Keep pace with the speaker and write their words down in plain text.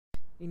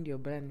in your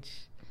branch.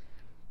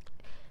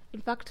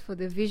 In fact, for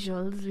the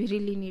visuals, we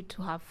really need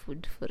to have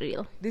food for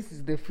real. This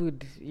is the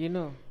food,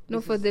 No,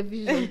 for the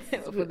visuals.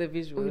 For the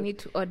visuals. We need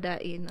to order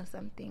in or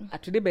something.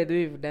 Today, by the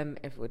way, we've done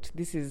effort.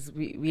 This is,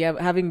 we are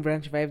having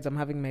brunch vibes. I'm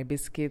having my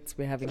biscuits.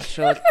 We're having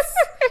shots.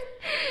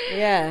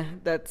 Yeah,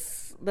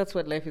 that's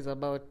what life is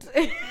about.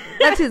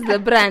 That is the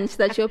brunch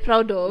that you're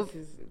proud of.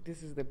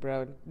 This is the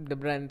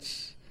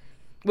brunch.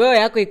 Wewe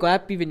yako iko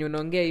happy venye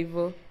unaongea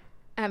hivyo?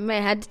 I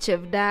had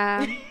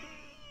chevda.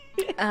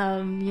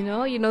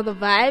 You know the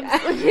vibes.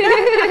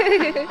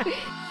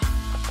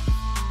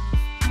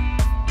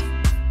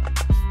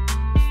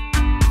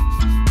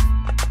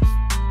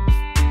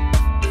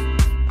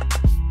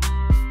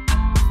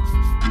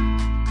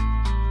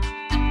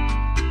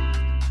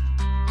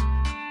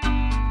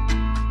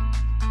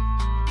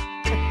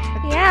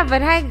 Yeah,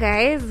 but hi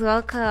guys,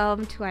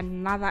 welcome to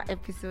another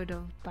episode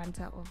of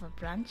Banter Over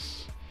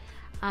Brunch.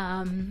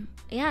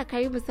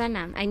 Karibu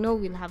sana. I know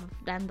we'll have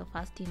done the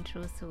first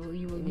intro, so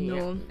you will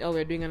know. Oh,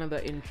 we're doing another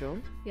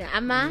intro.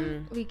 Yeah,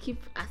 we keep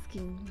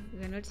asking.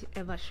 We're not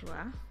ever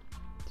sure.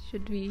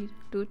 Should we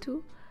do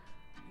two?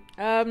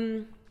 I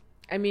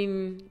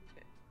mean,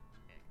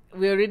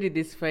 we're already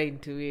this far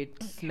into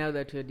it now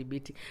that we're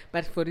debating.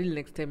 But for real,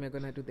 next time we're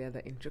gonna do the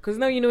other intro. Because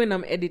now, when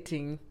I'm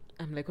editing,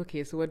 I'm like,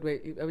 okay, so what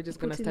are we just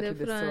gonna start with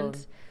the song?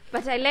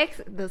 But I like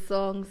the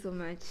song so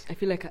much. I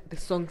feel like the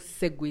song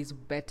segues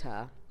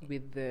better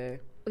with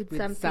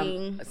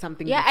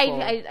something. Yeah,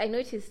 before. I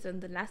noticed on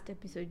the last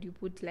episode you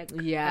put like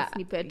a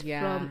snippet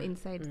from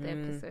inside the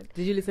episode.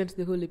 Did you listen to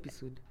the whole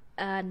episode?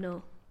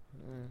 No.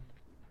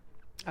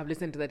 I've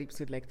listened to that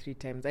episode like 3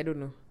 times. I don't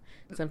know.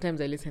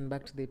 Sometimes I listen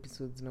back to the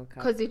episodes.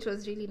 Because it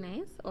was really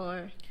nice,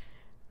 or.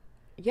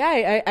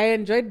 Yeah, I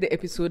enjoyed the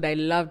episode. I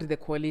loved the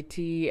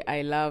quality.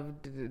 I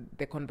loved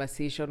the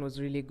conversation was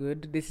really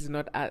good. This is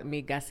not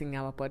me gassing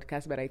our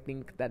podcast, but I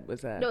think that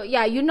was a... No,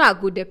 yeah, a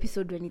good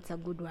episode when it's a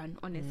good one,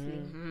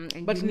 honestly.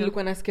 But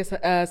nilikuwa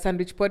nasikia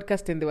Sandwich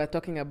Podcast and they were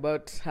talking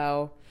about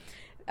how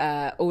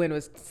Owen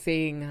was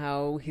saying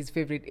how his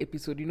favorite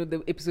episode,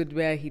 the episode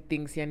where he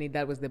thinks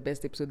that was the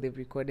best episode they've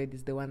recorded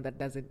is the one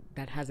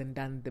that hasn't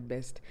done the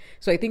best.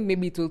 So I think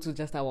maybe it's also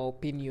just our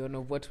opinion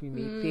of what we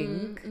may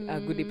think a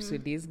good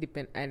episode is,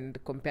 and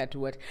compared to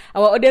what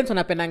our audience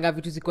wanapendanga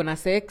vitu ziko na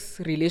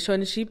sex,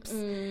 relationships.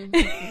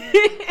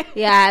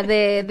 Yeah,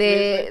 the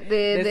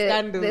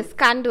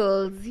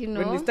scandals,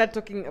 When we start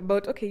talking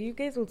about, okay, you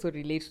guys also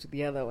relate to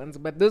the other ones,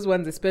 but those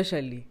ones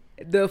especially,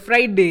 the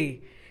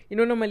Friday.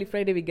 Normally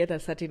Friday we get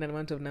a certain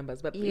amount of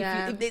numbers, but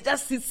if they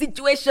just see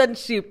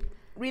situationship,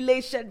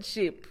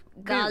 relationship,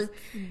 girls,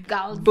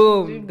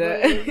 boom,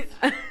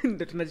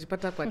 ndo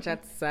tunajipata kwa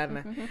chat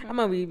sana.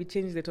 Ama we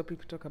change the topic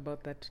to talk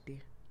about that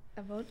today.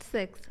 About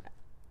sex.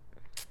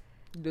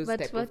 Those but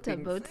type what of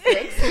things. About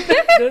sex?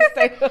 Those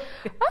type of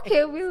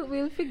Okay,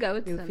 we'll figure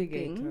out something.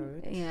 Figure it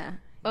out. Yeah.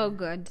 Oh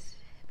God.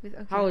 Okay.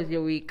 How was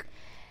your week?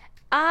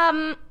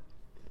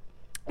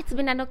 It's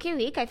been an okay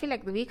week. I feel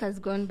like the week has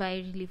gone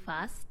by really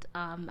fast.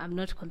 I'm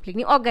not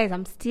complaining. Oh, guys,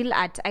 I'm still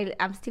at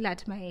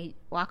my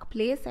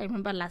workplace. I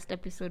remember last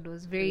episode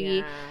was very.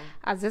 Yeah.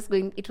 I was just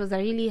going. It was a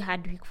really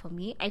hard week for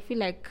me. I feel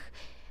like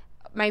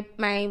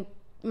my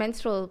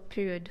menstrual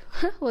period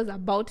was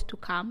about to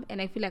come,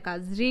 and I feel like I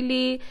was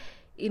really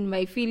in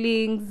my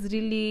feelings.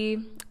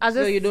 Really,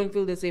 so you don't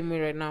feel the same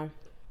way right now?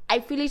 I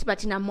feel it,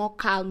 but in a more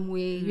calm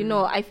way.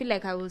 I feel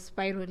like I was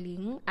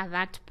spiraling at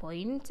that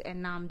point,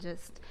 and now I'm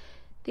just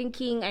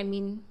thinking. I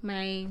mean,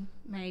 my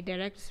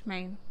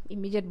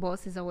immediate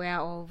boss is aware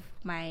of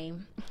my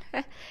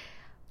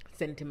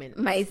sentiments.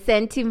 My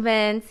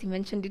sentiments. He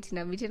mentioned it in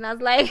a meeting. I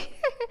was like,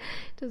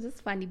 it was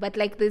just funny. But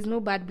like, there's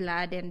no bad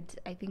blood, and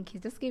I think he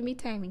just gave me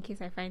time in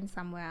case I find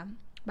somewhere.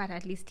 But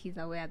at least he's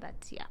aware that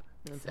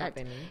it's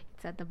happening.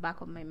 It's at the back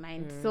of my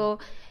mind. So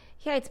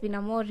yeah, it's been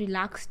a more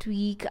relaxed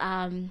week.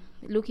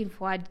 Looking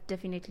forward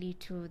definitely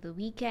to the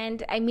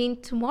weekend. I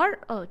mean,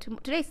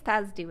 today is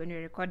Thursday when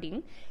we're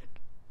recording.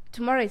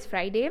 Tomorrow is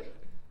Friday,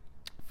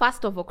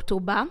 1st of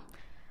October.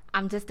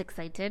 I'm just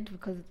excited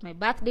because it's my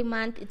birthday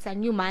month. It's a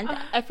new month.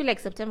 I feel like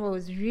September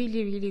was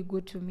really, really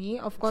good to me.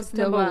 Of course,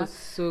 September was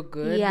so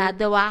good. Yeah,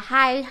 there were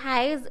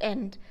highs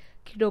and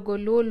kidogo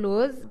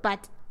lows,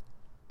 but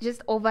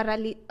just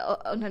overall,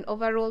 on an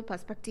overall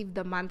perspective,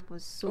 the month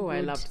was so good.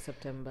 I loved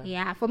September.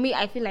 Yeah, for me,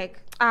 I feel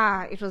like,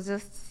 it was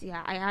just,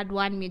 I had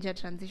one major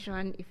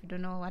transition. If you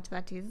don't know what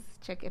that is,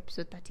 check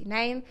episode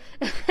 39.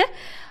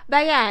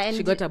 But yeah. And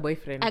she got a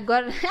boyfriend. I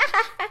got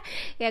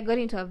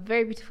into a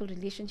very beautiful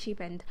relationship,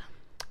 and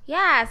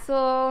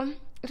so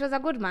it was a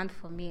good month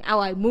for me.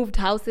 I moved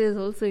houses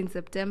also in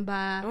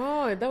September.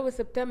 Oh, that was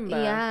September.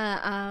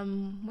 Yeah.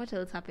 What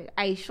else happened?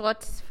 I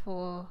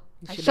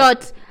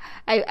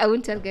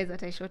won't tell guys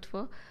what I shot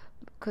for.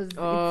 because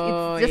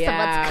Oh, it's just yeah,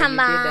 about you did karma.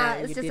 that,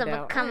 It's you just did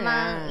about that.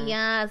 karma. Oh,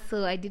 Yeah,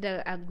 so I did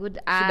a good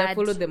Should ad. have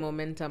followed the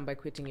momentum by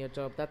quitting your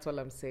job. That's all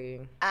I'm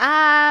saying.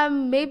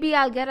 Maybe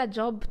I'll get a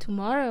job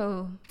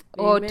tomorrow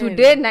or Amen.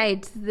 today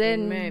night.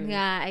 Then Amen.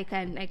 yeah, I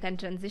can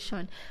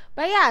transition.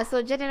 But yeah,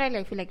 so generally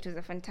I feel like it was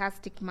a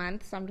fantastic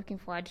month. So I'm looking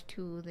forward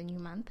to the new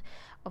month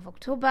of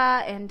October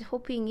and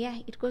hoping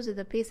it goes with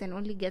the pace and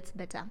only gets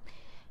better.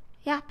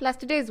 Yeah, plus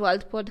today is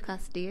World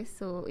Podcast Day,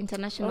 so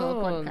International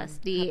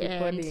Podcast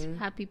Day,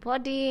 happy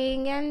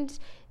podding, and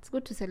it's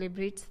good to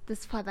celebrate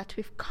this far that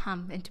we've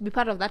come and to be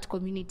part of that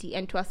community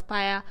and to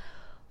aspire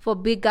for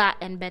bigger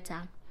and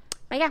better.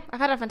 But yeah,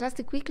 I've had a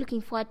fantastic week. Looking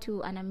forward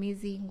to an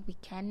amazing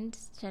weekend.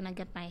 Trying to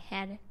get my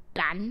hair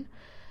done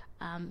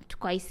to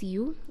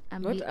ICU.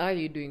 What are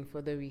you doing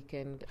for the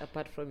weekend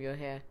apart from your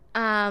hair?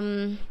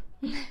 I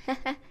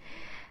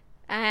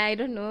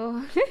don't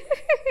know.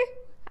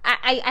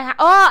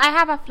 I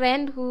have a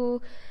friend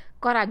who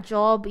got a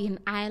job in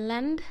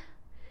Ireland.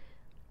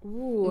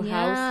 Ooh,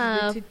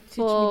 house. Teach me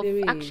the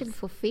ways. Actually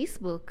for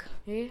Facebook.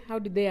 Hey, how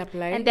did they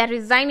apply? And they're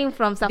resigning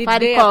from they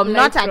Safaricom, apply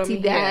not from at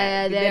here?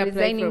 they're Did they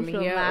apply resigning from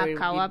from here,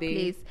 or our did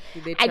place.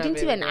 they I didn't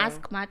travel, even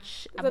ask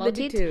much What are about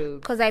the it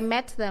details? because I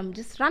met them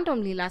just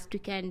randomly last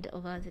weekend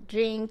over the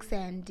drinks,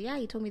 and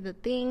he told me the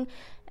thing,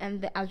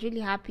 and I was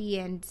really happy.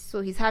 And so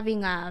he's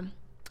having a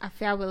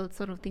farewell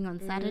sort of thing on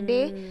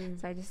Saturday.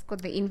 So I just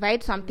got the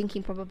invite. So I'm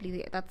thinking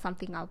probably that's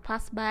something I'll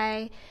pass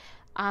by.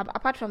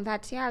 Apart from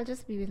that, I'll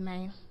just be with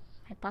my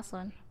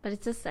person. But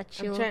it's just a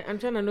chill. I'm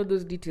trying to know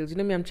those details. You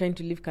know me, I'm trying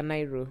to leave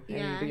Canairo.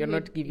 And you're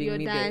not giving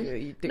me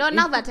the... No,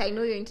 now that I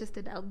know you're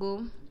interested, I'll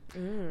go.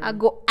 I'll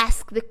go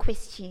ask the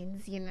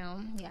questions, Yeah,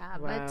 Wow.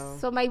 but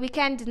so my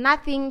weekend,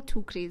 nothing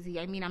too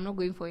crazy. I mean, I'm not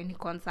going for any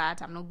concert.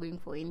 I'm not going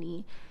for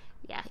any...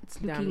 Yeah,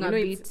 it's looking a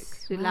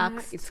bit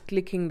relaxed. It's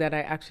clicking that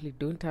I actually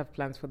don't have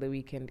plans for the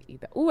weekend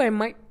either. Oh, I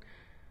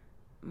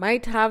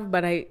might have,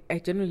 but I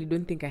generally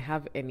don't think I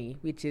have any,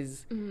 which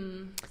is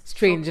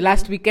strange. Okay.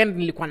 Last weekend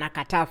nilikuwa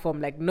nakataa form,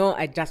 like, no,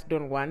 I just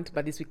don't want.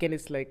 But this weekend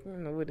it's like,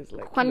 what is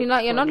like?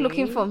 You're not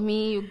looking for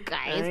me, you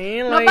guys.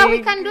 But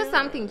we can do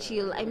something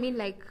chill. I mean,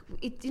 like,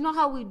 you know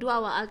how we do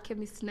our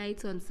alchemist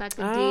nights on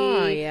Saturday?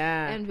 Oh,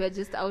 yeah. And we're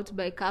just out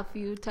by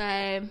curfew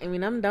time. I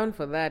mean, I'm down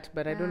for that,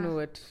 but I don't know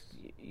what...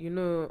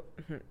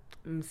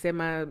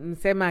 msema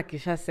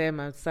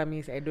akishasema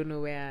Samis, I don't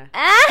know where.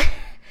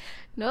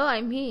 No,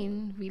 I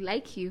mean, we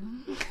like you.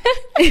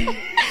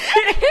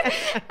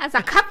 As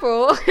a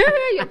couple,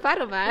 you're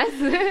part of us.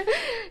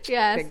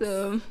 Thanks.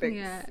 So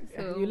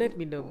you let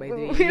me know, by the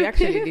way. You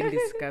actually didn't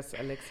discuss,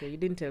 Alexia. You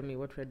didn't tell me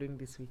what we're doing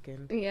this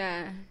weekend.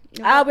 Yeah.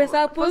 We're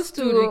supposed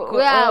to record.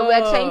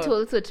 We're trying to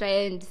also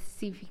try and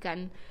see if we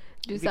can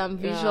do some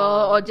visual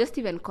or just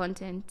even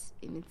content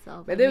in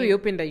itself. But then we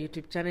opened a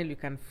YouTube channel you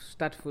can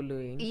start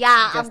following.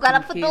 Yeah, I've got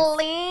to put the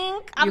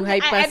link. I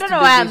don't know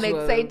why I'm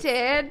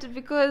excited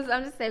because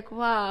I'm just like,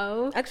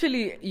 wow.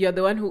 Actually, you're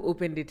the one who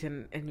opened it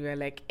and you were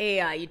like, hey,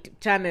 our YouTube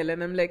channel.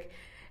 And I'm like,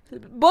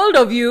 bold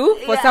of you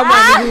for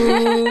someone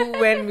who,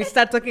 when we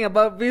start talking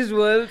about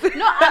visuals.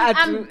 No,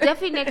 I'm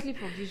definitely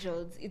for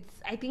visuals.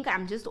 I think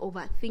I'm just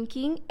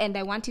overthinking and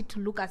I want it to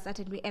look a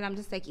certain way. And I'm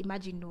just like,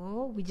 imagine,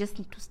 no, we just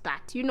need to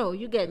start.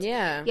 You get.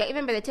 Yeah,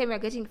 even by the time you're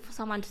getting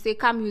someone to say,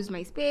 come use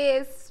my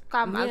space,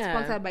 I'm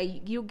sponsored by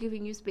you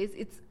giving you space.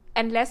 It's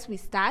unless we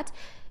start.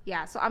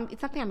 Yeah, so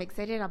it's something I'm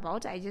excited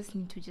about. I just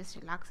need to just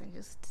relax and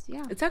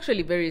It's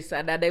actually very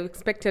sad. And I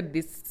expected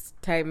this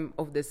time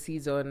of the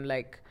season,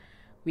 like,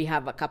 we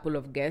have a couple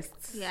of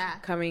guests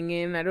coming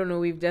in. I don't know.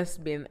 We've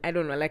just been... I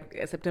don't know. Like,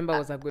 September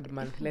was a good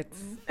month. Let's...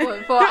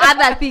 for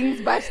other things,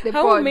 but the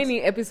How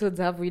many episodes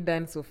have we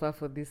done so far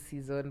for this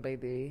season, by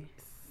the way?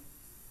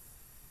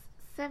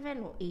 7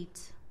 or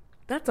 8.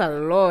 That's a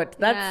lot.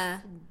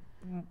 That's...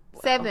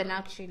 7,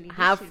 actually.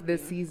 Half the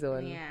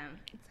season. Yeah,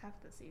 it's half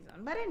the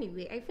season. But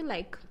anyway, I feel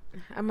like...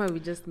 we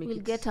just make we'll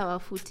get our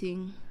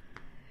footing.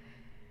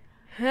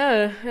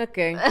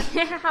 Okay.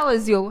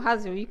 How's your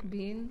week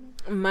been?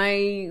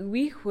 My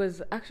week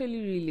was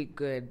actually really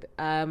good.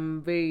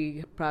 I'm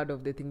very proud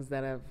of the things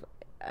that I've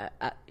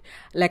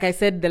like I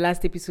said the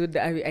last episode,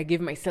 I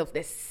gave myself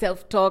this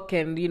self-talk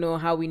and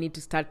how we need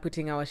to start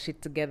putting our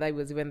shit together. It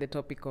was even the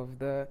topic of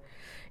the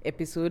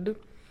episode.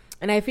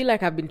 And I feel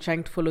like I've been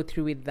trying to follow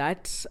through with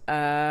that.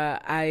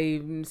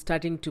 I'm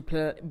starting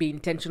to be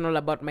intentional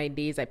about my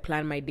days. I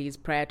plan my days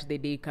prior to the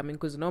day coming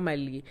because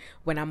normally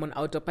when I'm on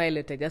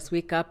autopilot, I just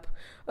wake up.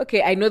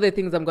 Okay, I know the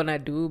things I'm going to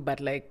do, but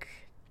like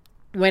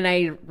when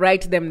I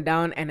write them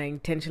down and I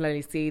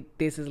intentionally say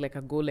this is like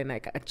a goal and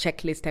like a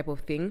checklist type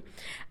of thing,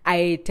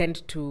 I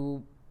tend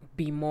to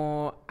be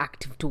more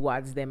active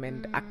towards them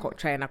and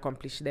try and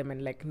accomplish them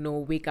and like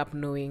wake up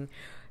knowing...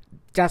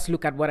 just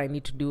look at what I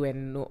need to do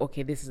and know,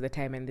 okay, this is the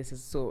time and this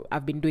is... So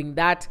I've been doing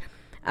that.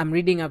 I'm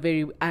reading a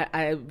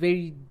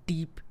very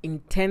deep,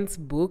 intense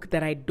book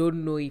that I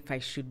don't know if I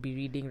should be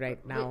reading right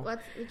now. Wait,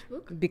 which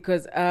book?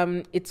 Because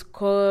it's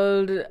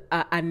called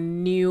A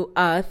New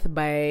Earth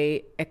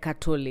by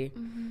Eckhart Tolle.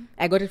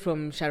 I got it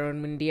from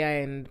Sharon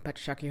Mundia and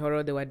Patricia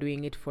Kihoro. They were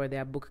doing it for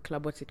their book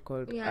club. What's it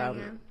called?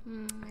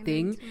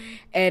 Thing.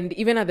 And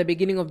even at the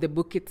beginning of the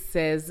book, it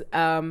says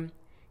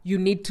you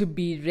need to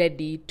be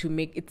ready to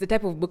make. It's the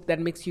type of book that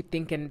makes you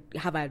think and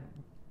have a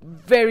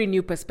very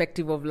new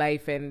perspective of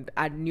life and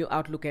a new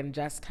outlook, and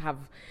just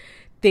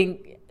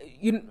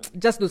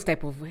just those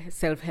type of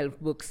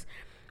self-help books.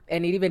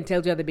 And it even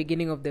tells you at the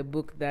beginning of the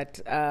book that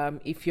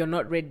if you're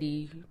not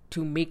ready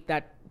to make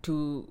that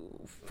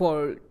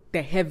for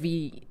the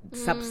heavy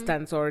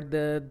substance or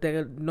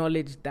the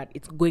knowledge that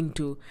it's going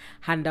to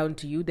hand down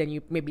to you,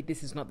 then maybe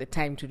this is not the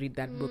time to read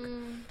that book.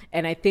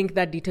 And I think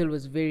that detail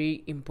was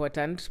very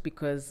important,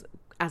 because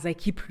as I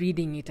keep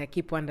reading it, I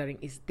keep wondering,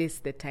 is this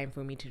the time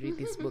for me to read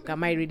this book?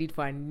 Am I ready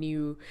for a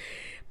new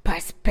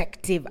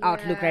perspective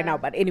outlook right now?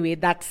 But anyway,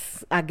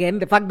 that's, again,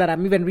 the fact that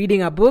I'm even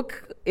reading a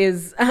book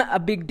is a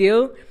big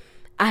deal.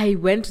 I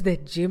went to the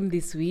gym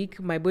this week.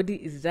 My body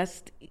is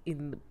just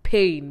in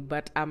pain,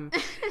 but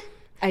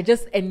I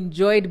just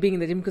enjoyed being in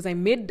the gym, because I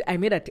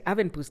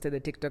haven't posted the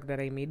TikTok that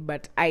I made,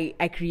 but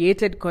I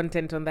created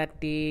content on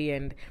that day.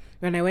 And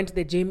when I went to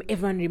the gym,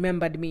 everyone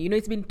remembered me.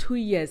 It's been 2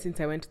 years since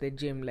I went to the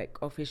gym, like,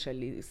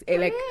 officially.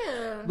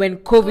 When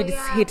COVID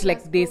hit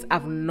like this,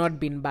 I've not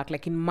been back.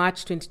 Like, in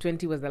March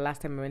 2020 was the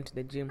last time I went to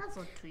the gym. That's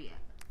not 2 years.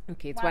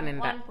 Okay, it's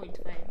 1.5.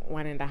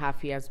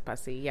 1.5 years per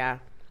se, yeah.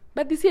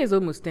 But this year is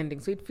almost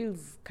ending, so it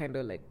feels kind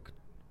of like,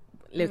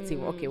 let's see,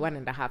 okay,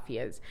 1.5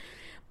 years.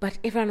 But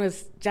everyone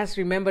was just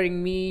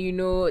remembering me,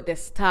 the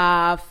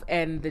staff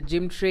and the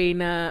gym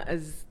trainer,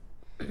 as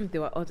they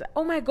were all like,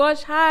 oh my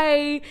gosh,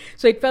 hi.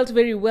 So it felt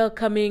very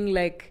welcoming,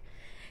 like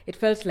it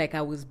felt like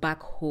I was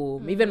back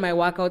home. Even my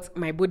workouts,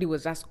 my body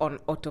was just on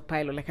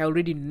autopilot. Like, I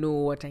already know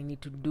what I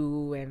need to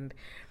do, and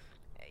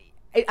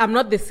I'm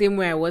not the same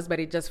way I was, but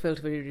it just felt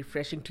very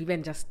refreshing to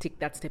even just take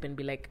that step and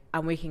be like,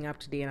 I'm waking up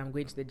today and I'm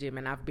going to the gym,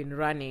 and I've been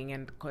running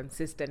and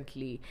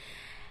consistently.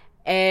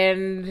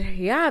 And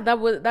yeah,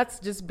 that's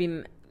just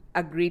been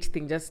a great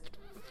thing. Just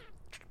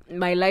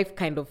my life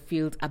kind of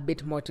feels a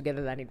bit more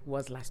together than it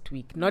was last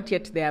week. Not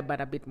yet there, but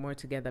a bit more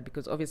together,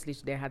 because obviously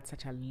today I had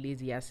such a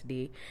lazy ass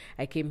day.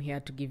 I came here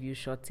to give you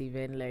shots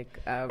even, like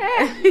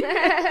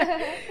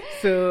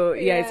so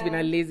yeah, it's been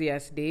a lazy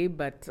ass day.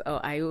 But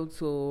I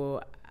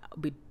also,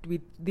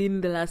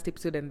 within the last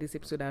episode and this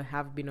episode, I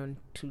have been on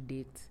 2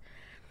 dates.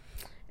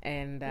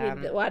 And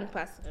with one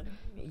person.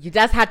 You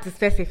just had to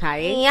specify.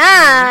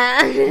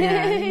 Yeah.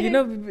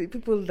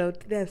 People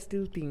out there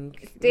still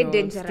think. Stay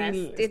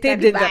dangerous. Stay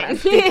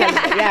dangerous.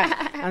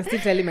 Yeah. I'm still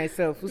telling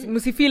myself.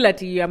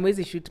 Musifilati, I'm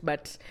always shoot,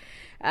 but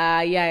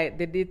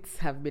the dates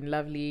have been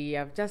lovely.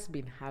 I've just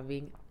been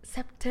having.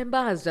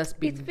 September has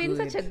just been good. It's been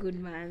such a good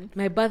month.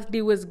 My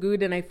birthday was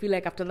good, and I feel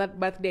like after that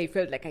birthday, I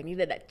felt like I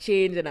needed a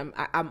change, and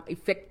I'm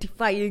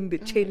effectifying the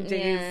changes.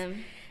 Yeah.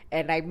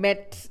 And I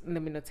met,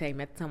 let me not say I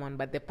met someone,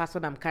 but the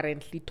person I'm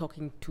currently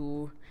talking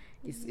to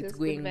it's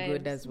going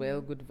good as well,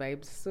 good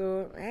vibes.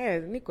 So,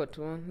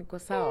 niko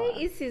sawa.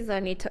 This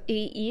season,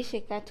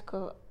 iishe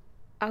katko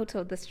out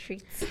of the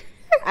streets.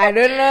 I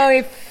don't know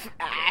if...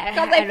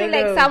 Because I feel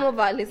like some of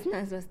our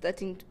listeners are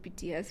starting to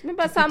pity us.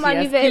 Remember, someone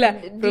even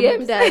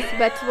DM'd us,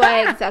 but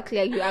why exactly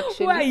are you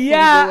actually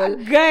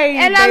single? Guys.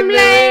 And I'm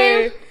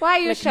like, why are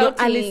you shouting?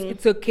 No, Alice,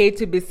 it's okay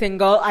to be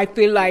single. I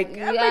feel like,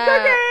 I'm like,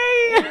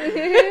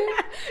 okay.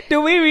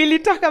 Do we really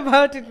talk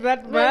about it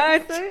that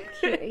much?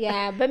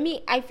 Yeah, but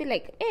I feel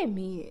like,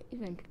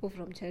 even people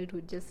from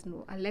childhood just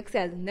know.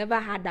 Alexia has never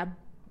had a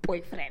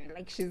boyfriend.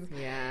 Like, she's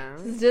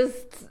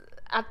just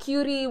a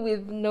cutie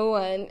with no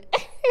one.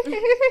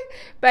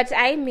 But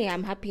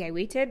I'm happy I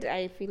waited.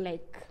 I feel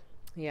like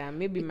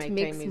maybe my time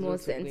makes is more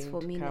also sense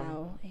for me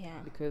now. Yeah,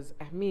 because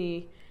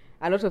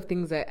a lot of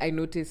things I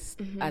notice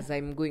as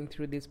I'm going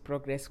through this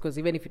progress, because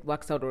even if it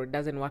works out or it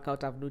doesn't work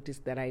out, I've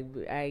noticed that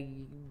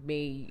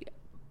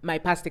my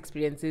past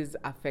experiences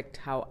affect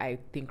how I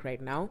think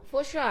right now.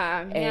 For sure.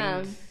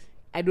 And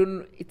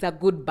it's a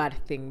good bad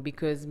thing,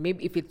 because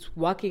maybe if it's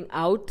working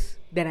out,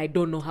 then I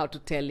don't know how to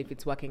tell if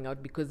it's working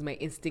out, because my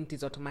instinct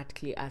is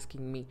automatically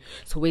asking me,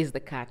 so where's the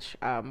catch?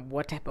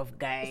 What type of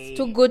guy? It's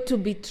too good to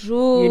be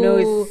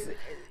true.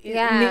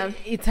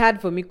 It's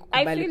hard for me.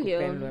 I feel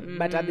you.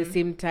 But at the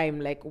same time,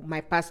 like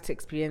my past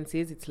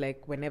experiences, it's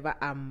like whenever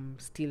I'm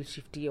still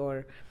shifty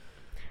or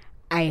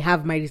I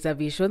have my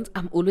reservations,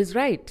 I'm always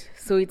right.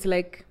 So it's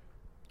like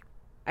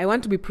I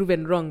want to be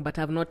proven wrong, but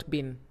I've not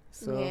been.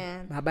 So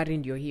habari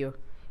ndio hiyo.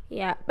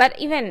 Yeah, but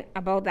even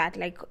about that,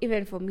 like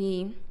even for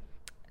me,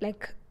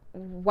 like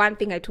one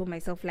thing I told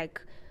myself,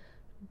 like,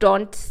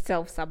 don't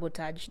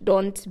self-sabotage.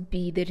 Don't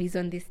be the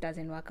reason this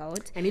doesn't work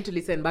out. I need to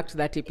listen back to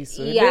that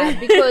episode. Yeah,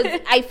 because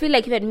I feel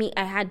like even me,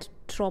 I had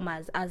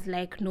traumas. I was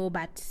like, no,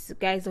 but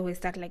guys always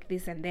start like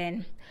this and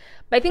then.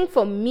 But I think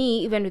for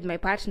me, even with my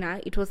partner,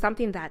 it was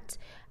something that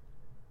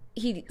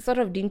he sort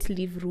of didn't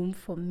leave room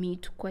for me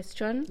to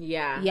question.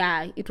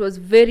 Yeah, it was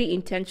very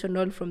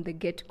intentional from the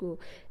get-go,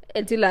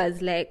 until I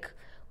was like,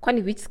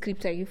 Kwani, which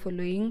script are you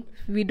following?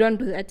 We don't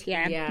do that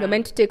here. You're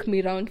meant to take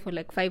me around for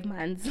like 5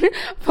 months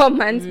 4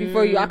 months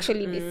before you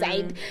actually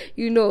decide,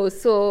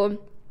 So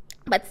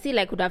but still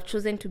I could have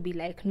chosen to be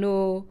like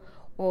no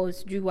or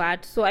do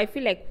what. So I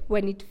feel like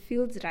when it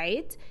feels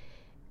right,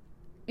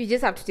 you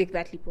just have to take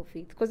that leap of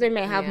faith, because when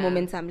I have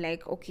moments I'm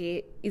like,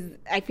 okay,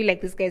 I feel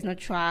like this guy is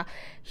not sure,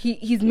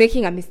 he's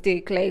making a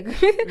mistake, like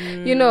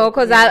you know,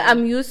 because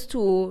I'm used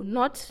to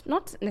not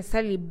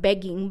necessarily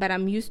begging, but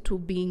I'm used to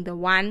being the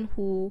one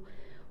who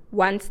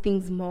wants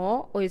things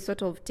more, or is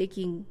sort of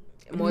taking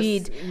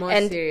lead more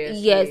and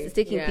seriously. yes,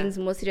 taking things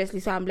more seriously.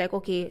 So I'm like,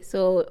 okay,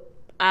 so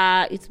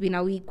it's been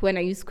a week, when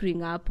are you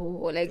screwing up,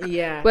 or like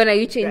when are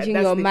you changing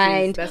your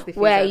mind,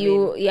 where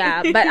you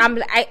but I'm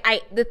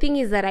the thing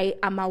is that I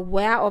am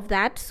aware of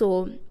that.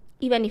 So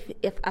even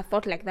if a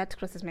thought like that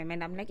crosses my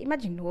mind, I'm like,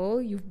 imagine,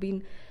 you've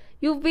been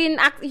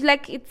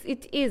like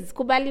it is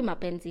kubali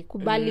mapenzi,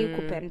 kubali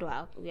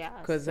kupendwa,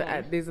 because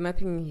there's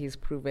nothing he's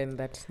proven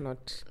that's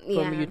not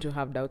from you to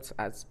have doubts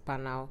as per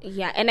now.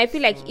 And I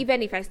feel like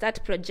even if I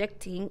start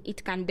projecting,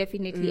 it can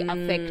definitely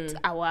affect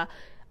our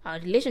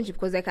relationship,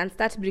 because I can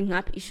start bringing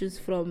up issues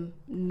from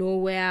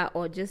nowhere,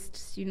 or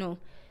just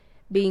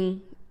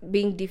being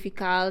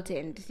difficult,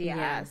 and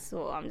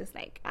so I'm just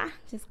like,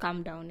 just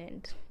calm down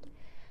and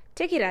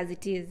take it as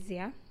it is.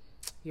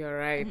 You're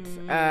right.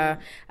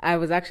 I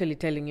was actually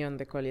telling you on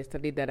the call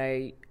yesterday that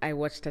I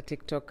watched a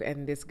TikTok,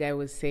 and this guy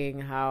was saying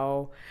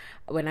how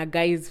when a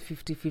guy is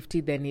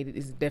 50-50, then it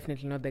is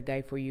definitely not the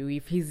guy for you.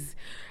 If he's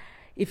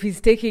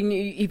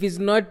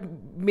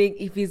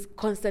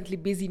constantly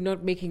busy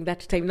not making that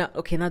time. Now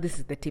this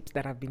is the tips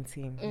that I've been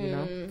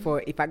seeing,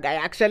 for if a guy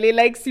actually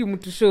likes you,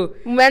 to show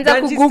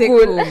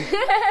Google.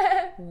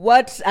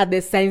 What are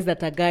the signs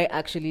that a guy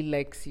actually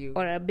likes you,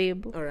 or a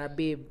babe,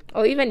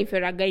 or even if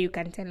you're a guy, you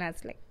can tell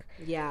us, like,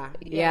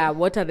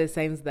 what are the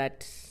signs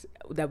that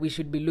we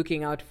should be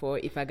looking out for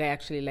if a guy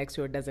actually likes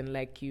you or doesn't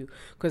like you?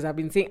 Because I've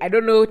been saying, I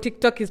don't know,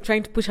 TikTok is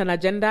trying to push an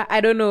agenda. I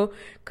don't know,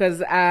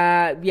 because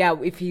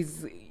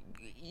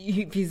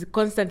if he's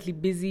constantly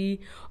busy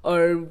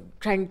or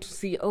trying to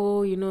see,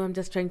 I'm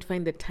just trying to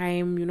find the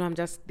time, I'm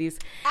just this,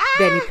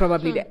 then it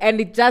probably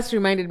and it just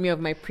reminded me of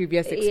my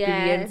previous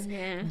experience,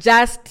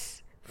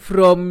 just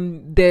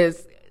from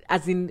this,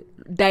 as in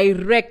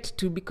direct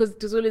to, because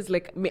it was always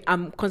like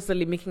I'm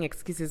constantly making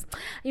excuses.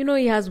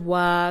 He has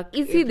work.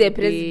 Is he the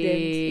president?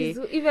 Is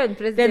even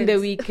president? Then the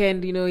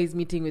weekend, he's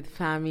meeting with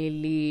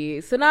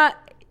family. So now,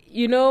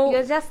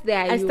 you're just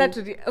there. I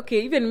started,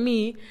 even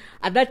me,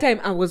 at that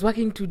time, I was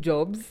working 2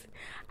 jobs.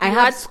 I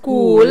had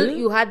school,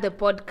 you had the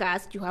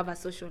podcast, you have a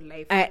social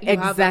life, you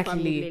have a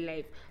family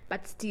life.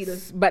 But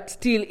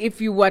still,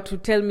 if you were to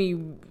tell me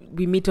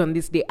we meet on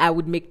this day, I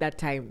would make that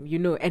time,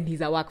 and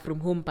he's a work from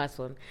home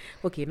person.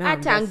 Okay, now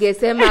I'm just...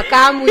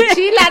 come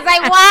chill as I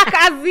work,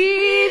 as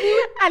in.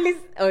 At least,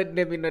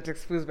 let me not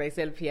expose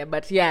myself here.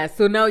 But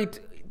so now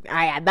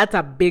that's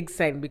a big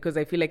sign, because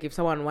I feel like if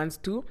someone wants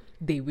to,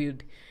 they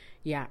would.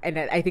 Yeah, and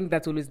I think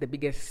that's always the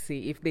biggest say.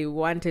 If they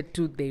wanted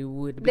to, they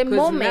would. The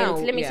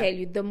moment, let me tell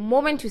you, the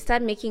moment you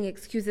start making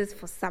excuses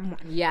for someone,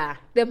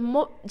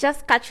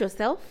 just catch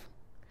yourself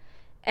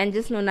and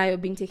just know now you're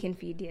being taken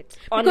for idiot.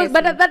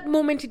 But at that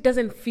moment, it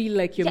doesn't feel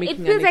like you're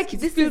making an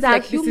excuse. It feels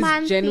like this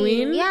is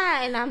genuine. Thing.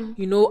 Yeah, and I'm...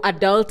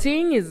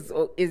 adulting is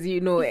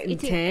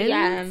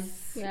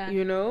intense.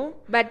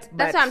 But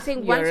that's what I'm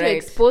saying. Once you're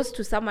exposed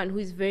to someone who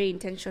is very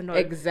intentional,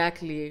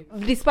 exactly,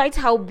 despite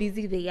how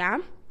busy they are,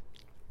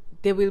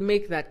 they will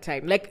make that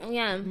time,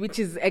 which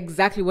is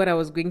exactly what I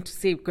was going to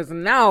say. Because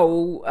now,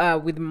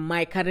 with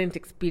my current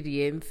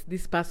experience,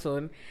 this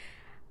person,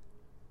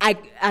 there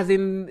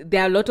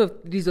are a lot of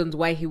reasons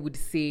why he would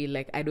say,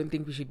 like, I don't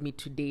think we should meet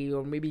today,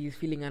 or maybe he's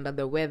feeling under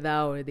the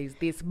weather, or there's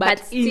this. But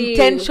still,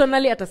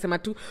 intentionally,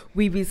 atasema tu,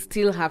 we will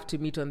still have to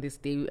meet on this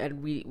day,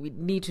 and we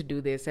need to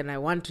do this, and I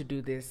want to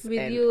do this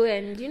with you,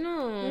 and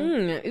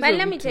but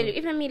let me tell you,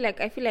 even me,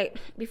 like, I feel like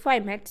before I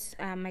met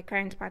my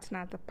current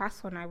partner, the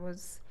person I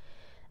was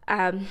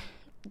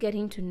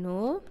getting to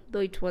know, though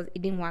it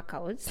didn't work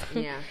out,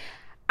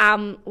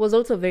 was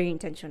also very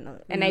intentional,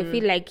 and I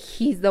feel like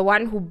he's the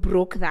one who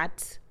broke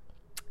that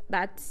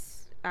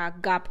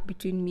gap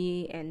between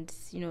me and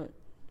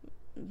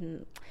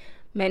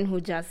men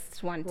who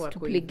just want to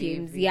play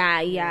games.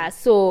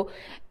 So,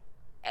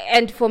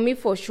 and for me,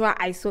 for sure,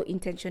 I saw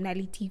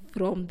intentionality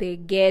from the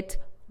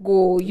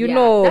get-go.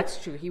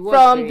 That's true. He was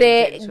from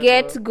the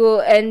get-go,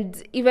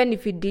 and even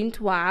if it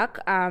didn't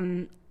work,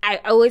 I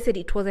always said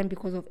it wasn't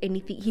because of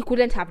anything. He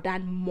couldn't have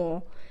done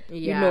more.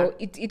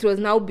 It was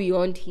now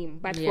beyond him.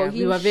 But for him,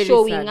 we were very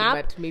showing sad, up,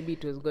 but maybe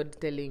it was God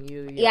telling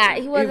you.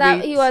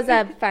 He was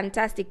a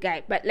fantastic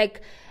guy. But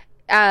like,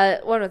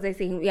 what was I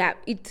saying?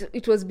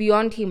 It was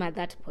beyond him at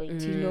that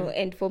point,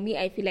 And for me,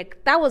 I feel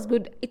like that was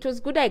good. It was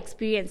good I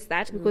experienced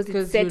that, because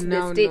it set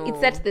it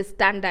set the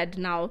standard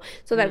now,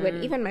 so that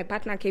when even my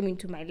partner came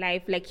into my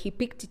life, like, he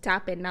picked it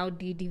up and now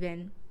did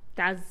even.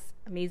 That's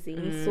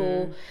amazing.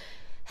 So.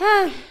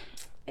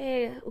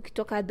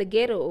 Ukitoka the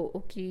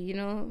ghetto,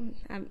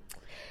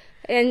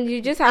 and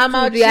you just have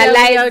to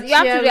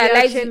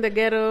realize in the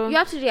ghetto. You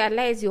have to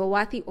realize you're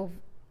worthy of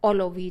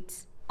all of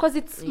it, because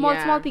it's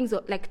small things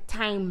like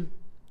time,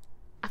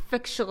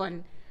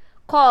 affection,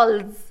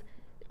 calls,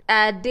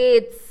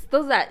 dates,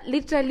 those are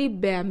literally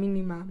bare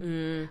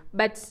minimum.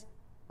 But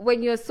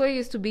when you're so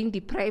used to being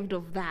deprived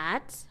of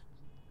that,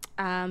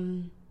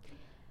 you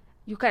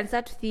can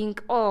start to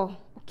think, oh,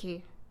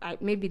 okay,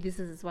 maybe this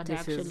is what I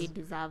actually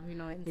deserve, and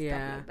stuff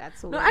like that.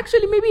 So no,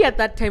 actually, maybe at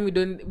that time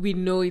we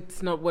know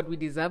it's not what we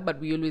deserve,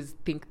 but we always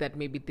think that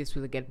maybe this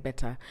will get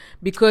better,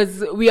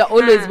 because we are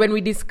always, when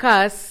we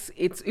discuss,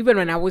 it's even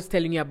when I was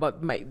telling you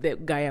about the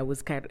guy I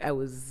was that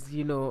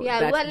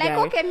like guy,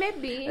 okay,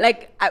 maybe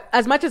like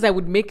as much as I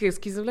would make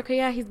excuses like,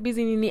 yeah, he's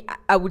busy,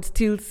 I would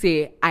still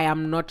say I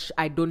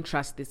don't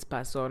trust this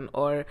person,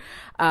 or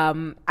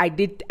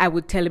I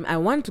would tell him I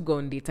want to go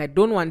on dates, I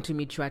don't want to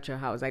meet you at your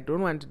house, I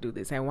don't want to do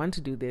this, I want to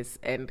do this.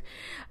 And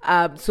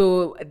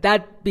so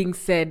that being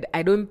said,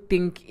 I don't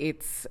think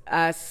it's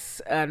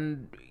us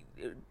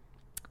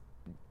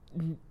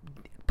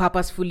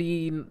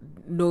purposefully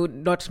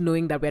not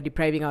knowing that we're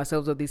depriving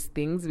ourselves of these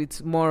things.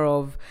 It's more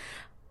of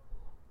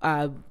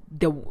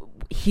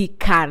he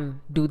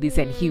can do this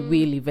and he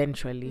will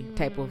eventually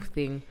type of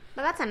thing.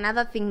 But that's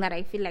another thing that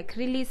I feel like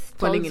really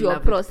Falling stalls in your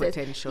love with process.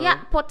 potential. Yeah,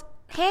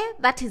 hey,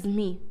 that is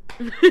me.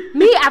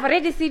 Me, I've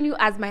already seen you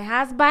as my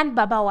husband,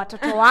 baba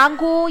watoto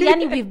wangu.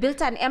 Yani, we've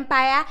built an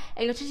empire,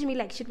 and you're treating me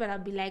like shit, but I'll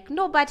be like,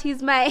 no, but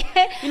he's my...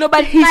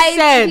 but he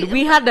said,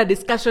 we had a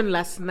discussion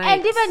last night.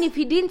 And even if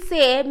he didn't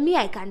say, me,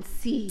 I can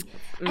see.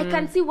 I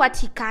can see what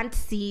he can't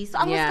see. So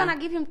I'm just going to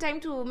give him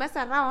time to mess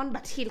around,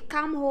 but he'll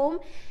come home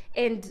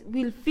and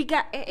we'll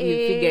figure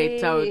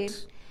it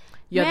out.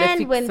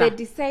 Men, when they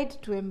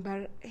decide to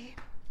embarrass...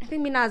 I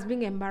think Mina was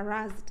being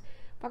embarrassed.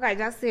 But I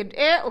just said,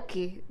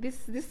 okay, this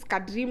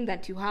dream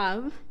that you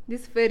have,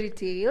 this fairy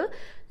tale,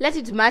 let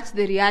it match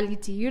the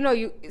reality.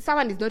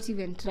 Someone is not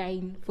even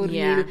trying for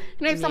real.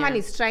 If someone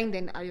is trying,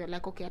 then you're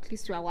like, okay, at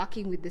least you are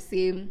working with the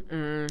same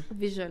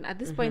vision. At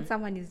this point,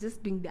 someone is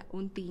just doing their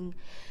own thing.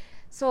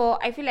 So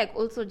I feel like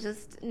also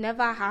just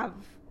never have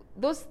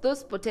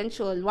those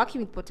potential.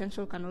 Working with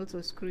potential can also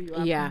screw you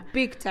up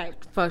big time.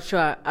 For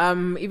sure.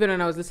 Even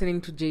when I was listening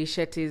to Jay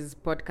Shetty's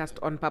podcast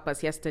On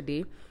Purpose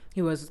yesterday,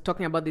 he was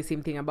talking about the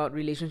same thing about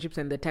relationships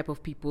and the types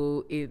of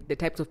people in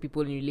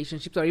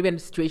relationships, or even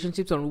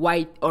situationships, on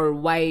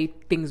why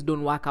things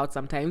don't work out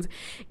sometimes.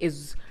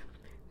 Is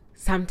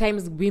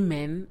sometimes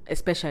women,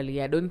 especially,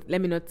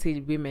 let me not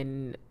say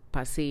women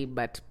per se,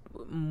 but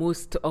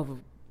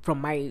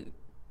from my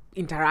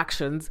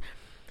interactions,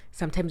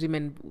 sometimes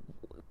women,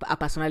 a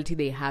personality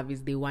they have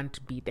is they want to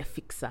be the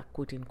fixer,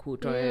 quote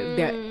unquote, or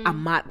they're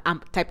a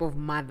type of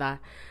mother.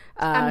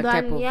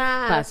 Type of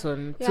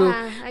person. So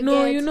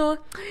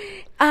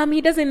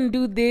he doesn't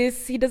do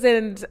this, he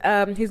doesn't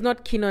he's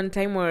not keen on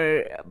time,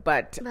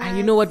 but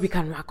you know what, we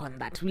can work on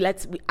that.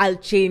 I'll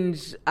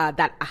change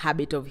that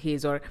habit of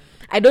his. Or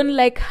I don't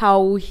like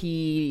how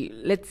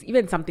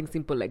even something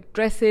simple like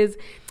dresses,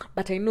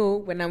 but I know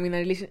when I'm in a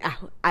relationship,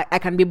 I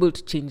can be able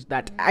to change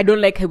that. I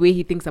don't like the way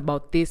he thinks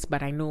about this,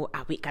 but I know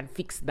we can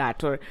fix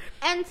that.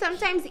 And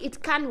sometimes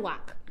it can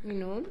work.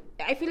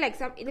 I feel like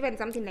even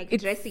something like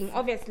dressing,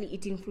 obviously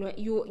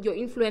you're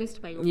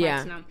influenced by your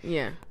partner.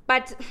 Yeah.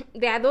 But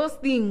there are those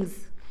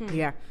things.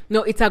 Yeah.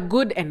 No, it's a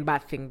good and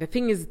bad thing. The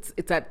thing is,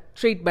 it's a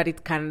trait, but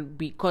it can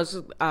be cause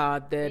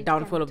the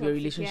downfall of your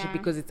relationship,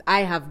 because I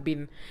have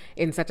been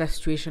in such a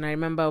situation. I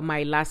remember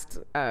my last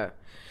one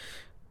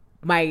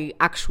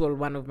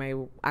of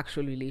my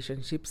actual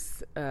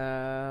relationships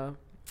around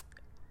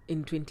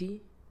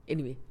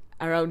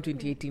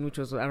 2018, which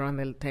was around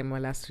the time of my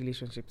last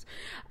relationships.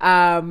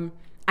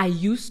 I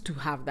used to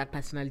have that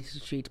personality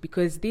trait,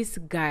 because this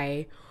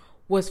guy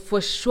was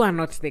for sure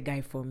not the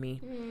guy for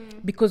me,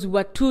 because we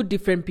were two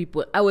different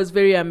people. I was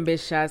very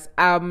ambitious.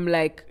 I'm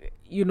like,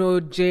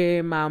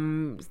 Jim,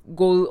 I'm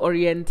goal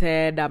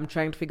oriented. I'm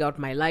trying to figure out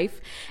my life.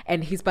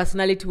 And his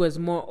personality was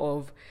more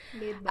of,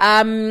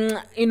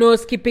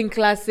 skipping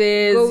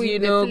classes,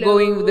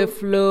 going with the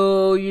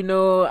flow,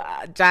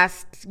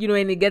 just,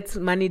 and he gets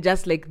money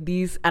just like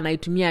this. And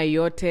aitumia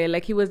yote.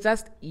 Like, he was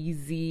just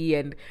easy,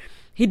 and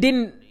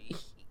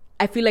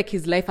I feel like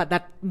his life at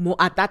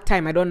that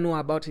time, I don't know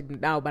about it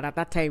now, but at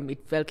that time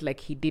it felt like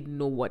he didn't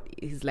know what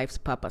his life's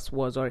purpose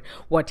was, or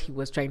what he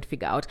was trying to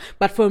figure out.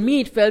 But for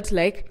me, it felt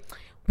like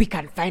we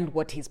can find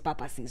what his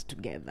purpose is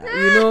together,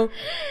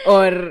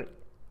 or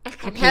I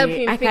can help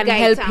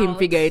him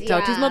figure it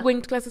out. He's not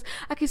going to classes.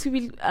 Okay, so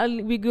we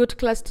go to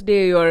class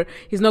today, or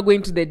he's not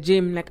going to the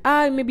gym. Like,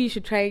 maybe you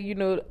should try,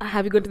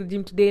 have you gone to the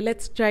gym today?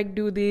 Let's try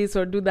do this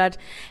or do that.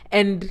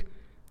 And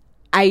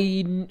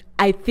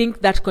I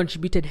think that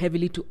contributed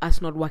heavily to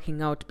us not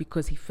working out,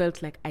 because he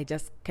felt like I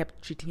just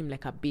kept treating him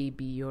like a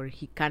baby, or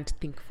he can't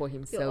think for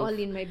himself. You're all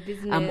in my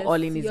business. I'm all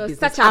in his business.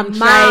 Such I'm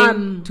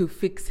trying to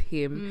fix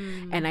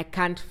him, and I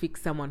can't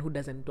fix someone who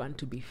doesn't want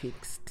to be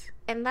fixed.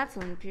 And that's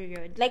on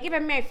period. Like,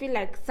 even me, I feel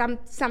like some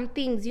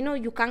things,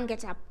 you can't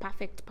get a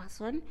perfect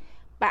person,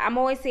 but I'm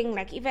always saying,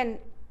 like, even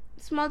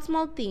small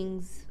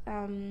things.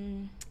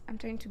 I'm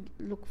trying to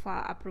look for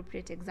an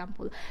appropriate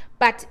example.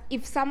 But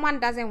if someone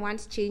doesn't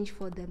want change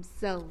for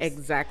themselves.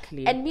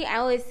 Exactly. And me, I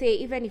always say,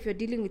 even if you're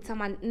dealing with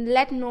someone,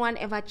 let no one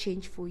ever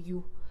change for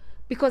you.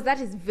 because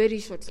that is very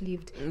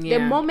short-lived. Yeah.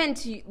 The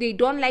moment they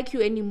don't like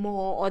you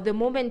anymore, or the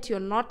moment you're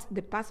not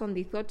the person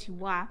they thought you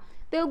were,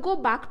 they'll go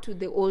back to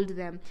the old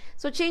them.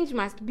 So change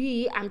must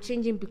be, I'm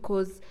changing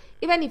because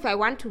even if I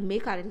want to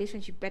make a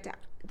relationship better,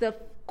 the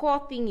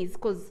core thing is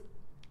because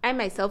I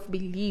myself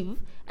believe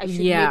I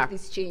should make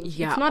this change.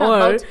 Yeah. It's not or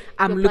about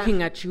I'm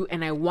looking at you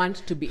and I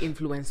want to be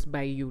influenced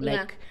by you.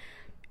 Like,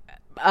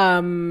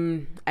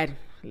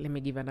 let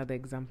me give another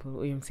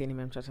example.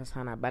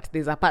 But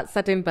there's a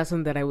certain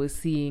person that I was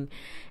seeing,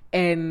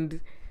 and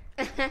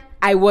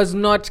I was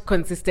not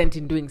consistent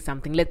in doing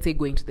something. Let's say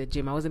going to the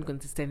gym. I wasn't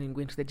consistent in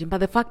going to the gym. But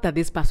the fact that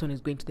this person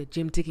is going to the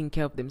gym, taking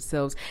care of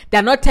themselves,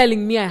 they're not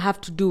telling me I have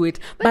to do it,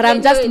 but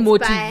I'm just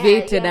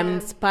motivated. I'm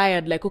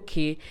inspired. Like,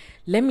 okay,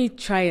 let me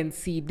try and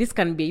see. This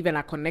can be even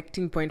a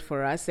connecting point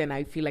for us. And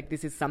I feel like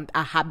this is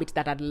a habit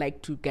that I'd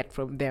like to get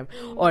from them.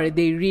 Or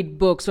they read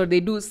books, or they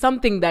do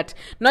something that,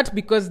 not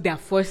because they're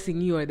forcing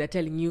you or they're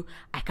telling you,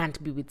 I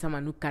can't be with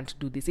someone who can't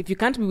do this. If you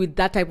can't be with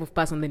that type of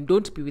person, then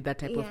don't be with that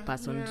type of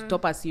person.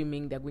 Stop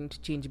assuming they're going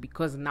to change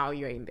because now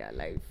you're in their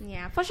life.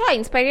 Yeah, for sure,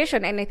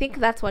 inspiration. And I think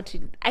that's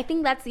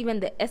that's even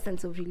the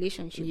essence of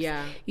relationships.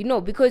 Yeah. You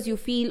know, because you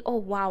feel, oh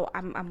wow,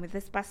 I'm with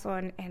this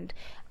person and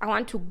I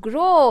want to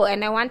grow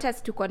and I want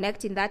us to connect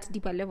in that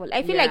deeper level.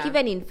 I feel like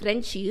even in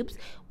friendships,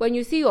 when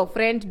you see your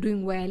friend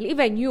doing well,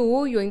 even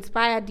you're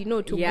inspired,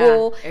 to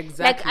go.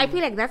 Exactly. Like, I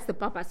feel like that's the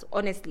purpose,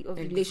 honestly, of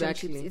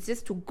relationships. It's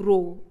just to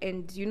grow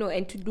and,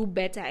 and to do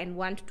better and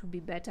want to be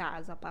better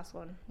as a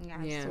person.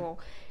 Yeah. So,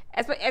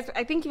 as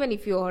I think even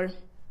if you're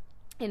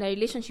in a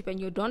relationship and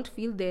you don't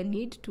feel the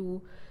need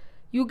to,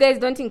 you guys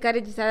don't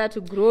encourage each other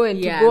to grow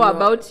and to go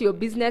about your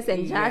business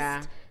and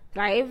just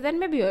thrive, then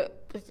maybe I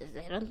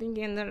don't think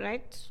you're in the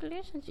right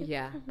relationship.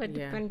 Yeah. But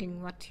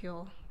depending what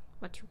you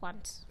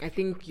want. I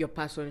think your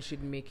person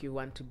should make you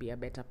want to be a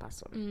better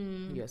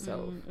person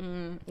yourself.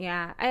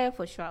 Yeah,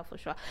 for sure.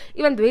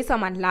 Even the way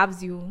someone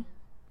loves you,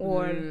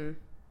 or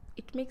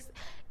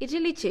it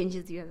really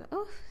changes you.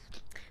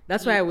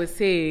 That's why I was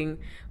saying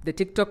the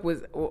TikTok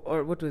was,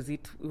 or what was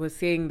it? It was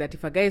saying that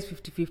if a guy is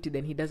 50-50,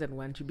 then he doesn't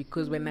want you,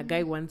 because when a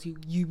guy wants you,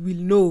 you will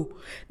know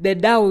the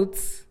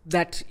doubts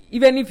that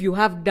even if you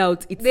have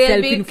doubts, it's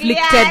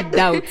self-inflicted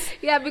doubts.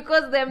 Yeah,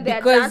 because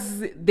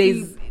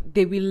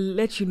they will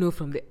let you know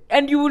from the,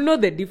 and you will know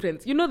the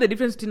difference. You know the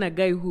difference between a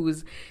guy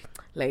who's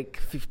like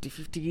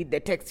 50-50, they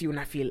text you and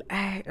I feel,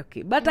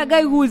 okay. But a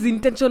guy who is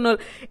intentional,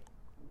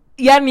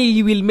 Yani,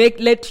 he will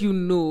let you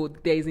know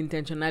there is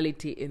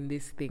intentionality in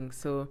this thing.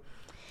 So,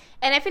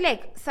 and I feel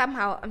like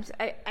somehow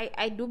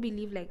I do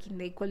believe like in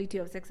the equality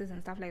of sexes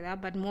and stuff like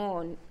that, but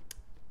more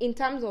in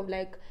terms of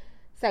like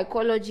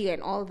psychology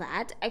and all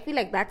that. I feel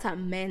like that's a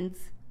man's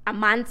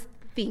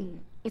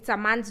thing. It's a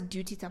man's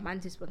duty, it's a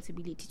man's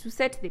responsibility to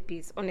set the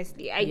pace.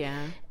 Honestly,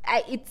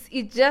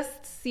 it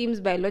just seems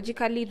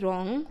biologically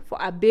wrong for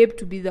a babe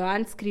to be the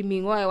one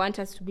screaming, "Oh, I want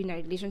us to be in a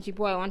relationship,"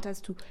 or "I want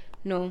us to."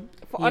 No,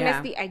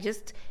 honestly,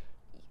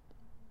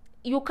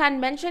 you can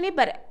mention it,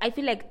 but I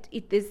feel like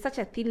there's such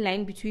a thin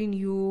line between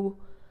you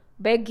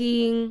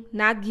begging,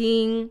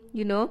 nagging.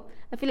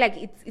 I feel like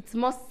it's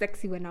more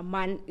sexy when a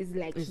man is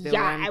like,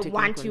 I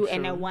want you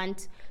and I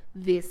want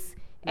this.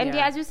 And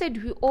as you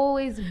said, we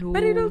always know.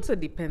 But it also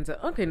depends.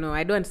 Okay, no,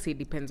 I don't say it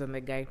depends on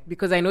the guy,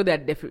 because I know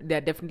that there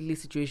are definitely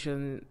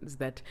situations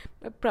that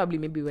probably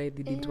maybe where it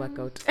didn't work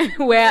out,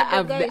 where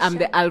I'm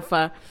the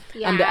alpha,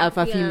 I'm the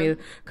alpha female,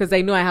 because I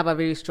know I have a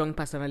very strong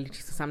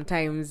personality. So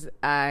sometimes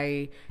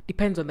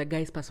depends on the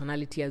guy's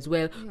personality as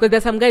well, because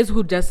there's some guys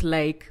who just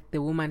like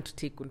the woman to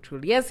take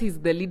control. Yes, he's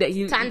the leader.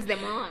 He turns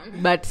them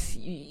on. But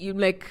you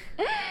like,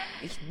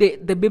 the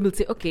babe will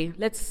say, okay,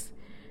 let's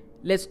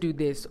do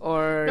this,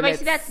 or no, but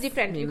see, that's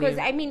different, because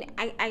I mean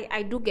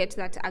I do get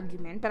that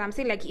argument, but I'm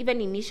saying like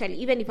even initially,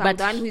 even if I'm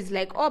the one who is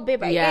like, oh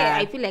babe,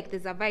 I feel like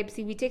there's a vibe,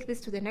 see, we take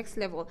this to the next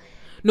level.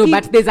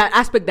 But there's an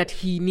aspect that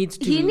he needs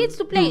to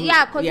play,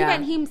 because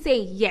even him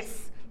saying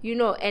yes,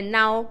 and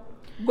now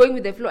going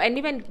with the flow, and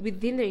even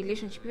within the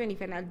relationship,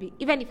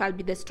 even if I'll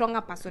be the stronger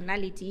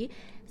personality,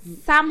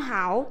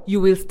 somehow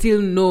you will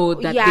still know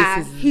that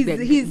this is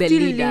he's the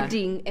still leader.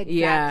 Leading.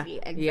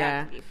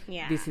 Exactly.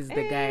 This is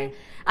the guy.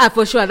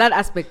 For sure, that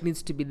aspect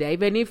needs to be there.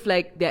 Even if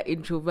like they're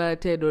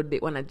introverted, or they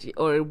wanna,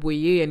 or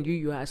and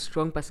you are a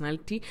strong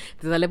personality,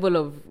 there's a level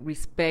of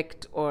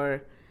respect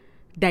or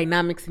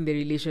dynamics in the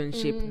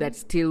relationship that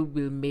still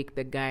will make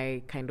the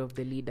guy kind of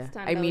the leader.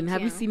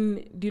 Have you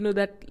seen? Do you know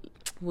that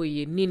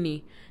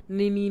Nini?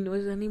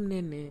 What's her name?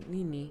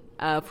 Nini.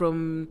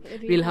 From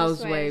Real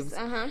Housewives.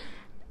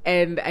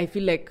 And I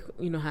feel like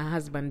her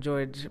husband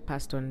George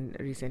passed on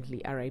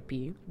recently,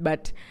 R.I.P.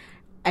 But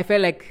I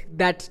felt like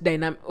that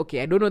dynamic,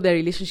 okay, I don't know their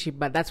relationship,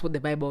 but that's what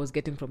the Bible was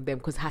getting from them,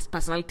 because her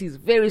personality is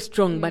very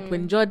strong. But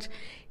when George,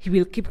 he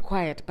will keep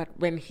quiet, but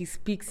when he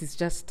speaks, it's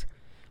just,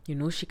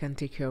 she can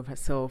take care of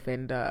herself,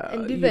 and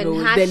the leader,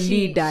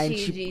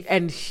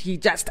 and she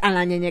just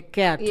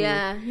ananyenyekea too.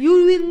 Yeah, you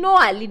will know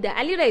a leader.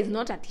 A leader is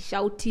not at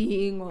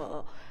shouting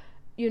or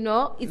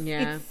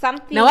it's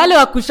something. Now wale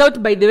wa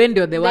kushout, by the way,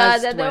 ndio the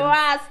worst the ones.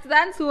 worst.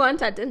 That's who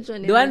want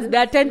attention. The ones,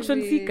 the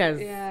attention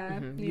seekers. Yeah.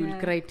 You'll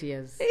cry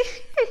tears.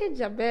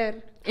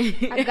 Jaber.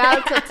 A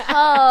girl to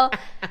tell.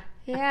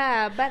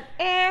 Yeah, but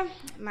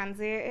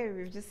manze,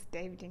 we've just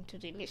dived into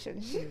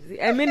relationships.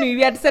 I mean,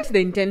 we had set the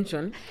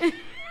intention.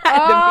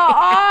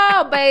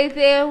 By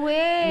the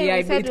way.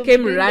 Yeah, it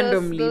came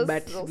randomly,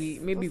 but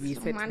we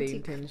set the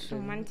intention.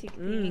 Romantic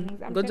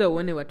things. Ngoja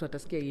uone watu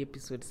watasikia hii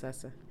episode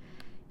sasa.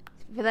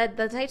 But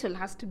the title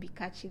has to be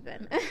catchy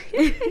then.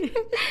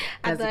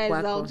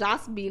 Otherwise, I'll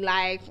just be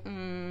like,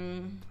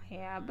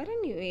 yeah. But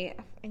anyway,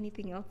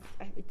 anything else,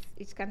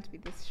 it can't be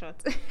this short.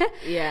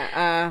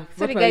 Yeah.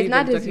 Sorry, guys,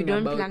 not as we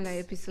don't plan our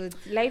episodes.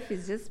 Life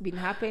has just been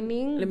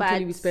happening. Let me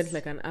tell you, we spent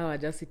like an hour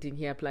just sitting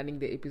here planning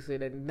the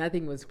episode, and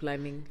nothing was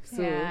planning.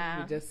 So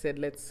we just said,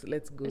 let's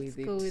go with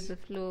it. Let's go with the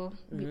flow,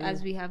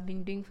 as we have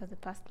been doing for the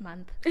past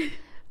month.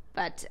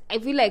 But I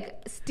feel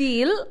like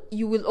still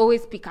you will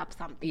always pick up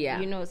something.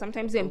 Yeah.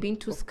 Sometimes when being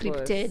too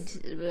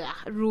scripted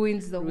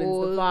ruins the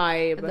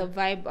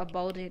vibe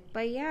about it.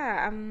 But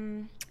yeah,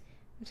 I'm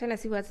trying to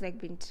see what's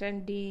like been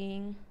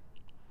trending.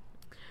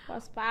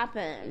 What's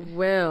popping?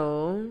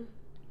 Well,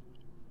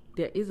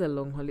 there is a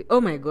long holiday. Oh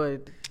my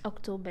god.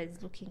 October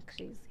is looking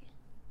crazy.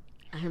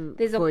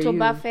 There's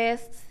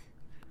Oktoberfest.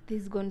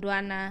 There's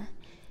Gondwana.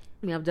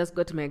 I've just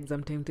got my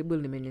exam timetable.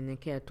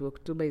 Nimenyenyekea tu.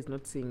 October is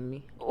not seeing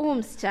me.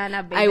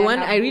 Msichana.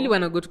 I really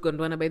want to go to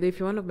Gondwana. By the way, if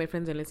you're one of my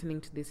friends and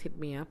listening to this, hit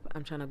me up.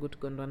 I'm trying to go to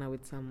Gondwana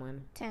with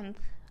someone. 10th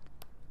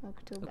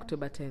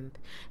October 10th.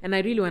 And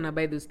I really want to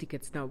buy those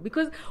tickets now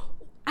because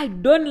I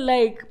don't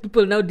like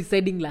people now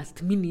deciding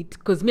last minute,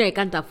 because I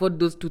can't afford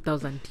those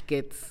 2,000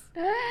 tickets.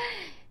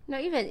 No,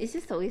 even it's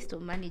just a waste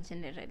of money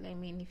generally. I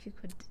mean, if you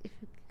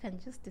can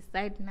just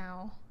decide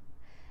now.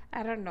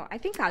 I don't know. I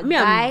think I'll buy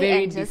I'm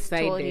very and just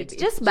decided. store it.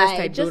 Just buy.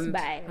 I just don't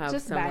buy. have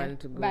just someone buy.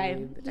 to go buy.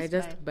 with. Just I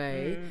just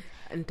buy.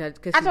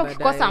 Hata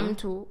ukikosa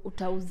mtu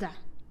utauza.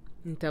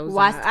 By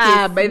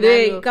the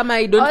way, kama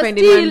I don't find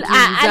anyone to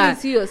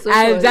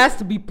I'll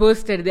just be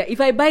posted there.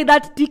 If I buy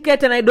that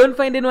ticket and I don't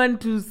find anyone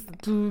to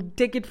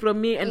take it from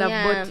me and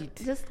I've bought it,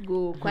 just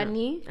go.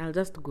 Kwani? I'll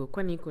just go.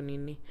 Kwani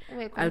konini?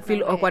 I'll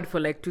feel awkward for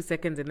like 2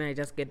 seconds and then I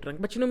just get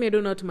drunk. But me, I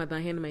don't know how to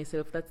motherhand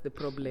myself. That's the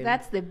problem.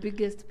 That's the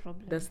biggest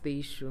problem. That's the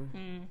issue.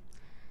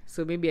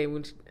 So maybe I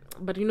won't.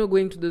 But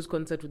going to those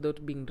concerts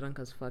without being drunk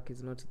as fuck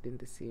is not then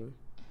the same.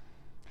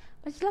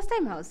 But last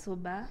time I was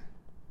sober,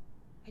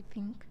 I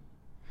think.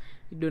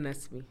 You don't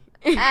ask me.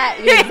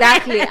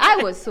 Exactly. I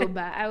was sober.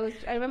 I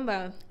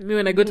remember. Me,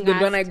 when I go to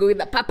Gondwana, I go with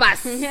the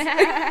papas.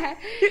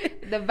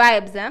 The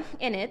vibes,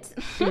 in it.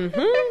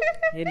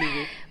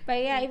 Anyway.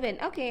 But yeah, even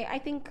okay. I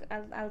think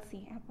I'll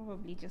see. I'll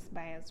probably just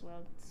buy as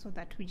well, so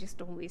that we just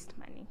don't waste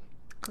money.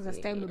 Because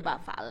last time we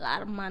bought for a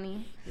lot of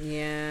money.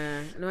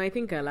 Yeah. No, I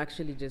think I'll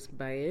actually just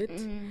buy it.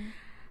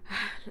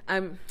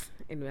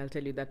 Anyway, I'll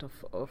tell you that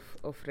off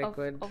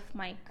record. Off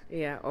mic.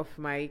 Yeah, off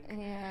mic.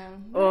 Yeah.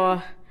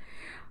 Oh.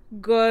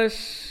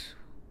 Gosh,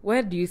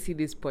 where do you see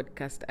this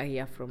podcast a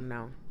year from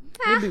now?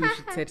 Maybe we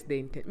should set the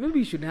intent. Maybe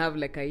we should have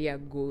like a year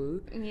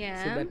goal, so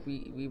that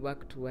we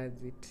work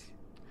towards it.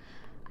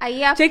 A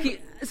year. Check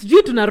it.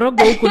 Sijui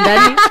tunaroga huku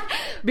ndani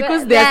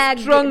because there are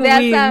strong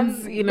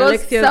winds in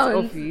Alexia's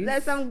office.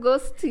 There's some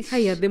ghostish.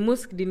 Hiya, the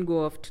mosque didn't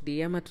go off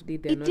today. Today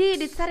they're not. It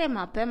did. It started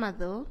mapema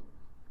though.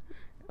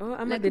 Oh,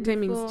 like the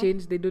timings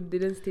changed. They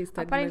didn't stay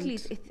stagnant. Apparently,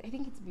 I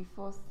think it's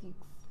before 6.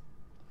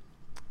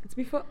 It's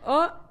before.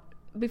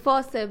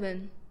 Before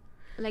 7,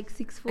 like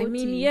 6:40. I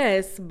mean,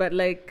 yes, but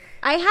like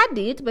I had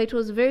it, but it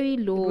was very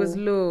low. It was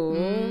low.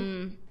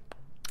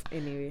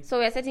 Anyway, so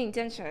we're setting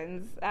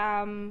intentions.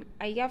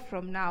 A year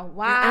from now,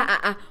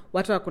 wow.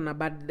 What wakuna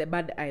the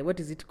bad eye?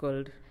 What is it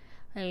called?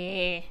 What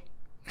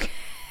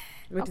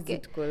is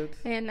it called?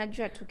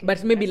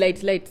 But maybe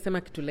light.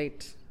 Sema kitu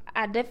light.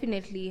 I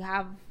definitely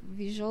have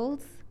visual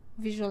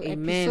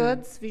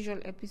Amen.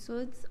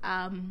 episodes.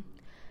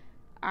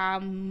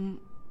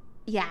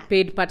 Yeah,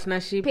 paid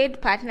partnership and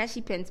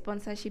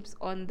sponsorships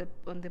on the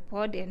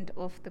pod and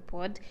off the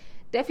pod.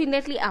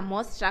 Definitely a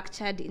more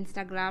structured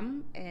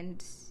Instagram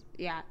and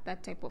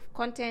that type of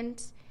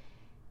content,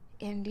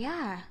 and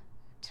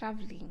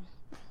traveling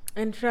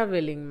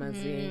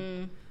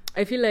Mazi.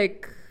 I feel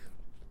like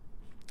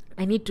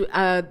I need to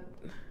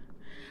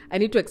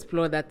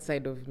explore that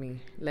side of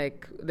me,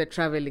 like the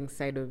traveling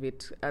side of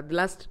it. The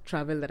last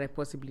travel that I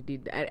possibly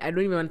did, I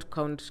don't even want to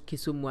count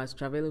Kisumu as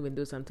travel, even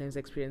though sometimes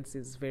experience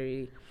is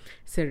very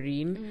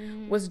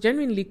serene, was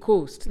genuinely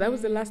Coast. That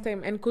was the last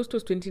time, and Coast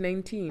was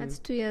 2019. That's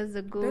 2 years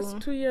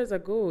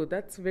ago.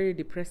 That's very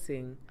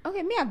depressing.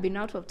 Okay, I've been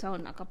out of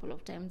town a couple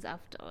of times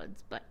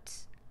afterwards,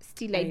 but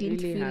still I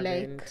didn't really feel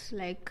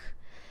like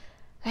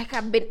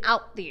I've been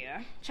out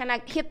there. Trying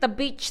to hit the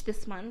beach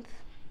this month.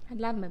 I'd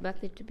love my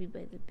birthday to be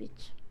by the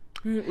beach.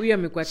 Huyu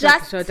amekuwa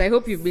Just short. I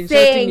hope you've been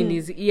saying. shouting in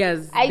his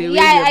ears. I the way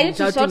need you've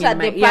to been shout shouting at in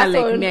my the ear person.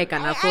 like me. I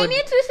can afford. I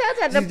need to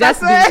shout at the She's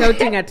just person. been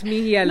shouting at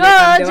me here like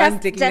I'm the one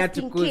taking her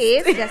to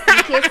coast. Just in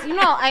case. You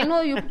know, I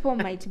know you people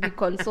might be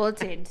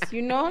consulted.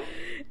 You know,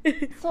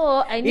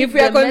 so I need. If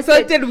we are the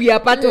consulted, message we are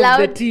part of the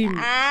loud. team.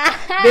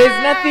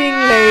 There's nothing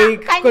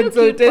like Can you keep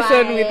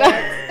consultation with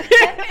quiet?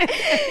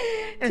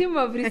 us. Team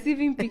of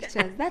receiving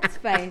pictures. That's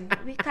fine.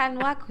 We can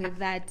work with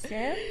that.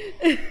 Yeah,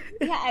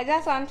 I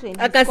just want to.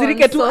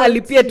 Akasirike tu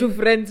alipia tu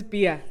friends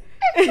pia.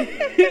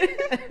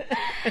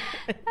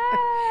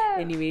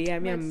 Anyway, yeah,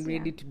 I'm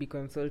ready to be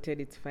consulted.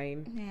 It's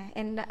fine. Yeah,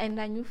 and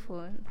a new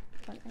phone.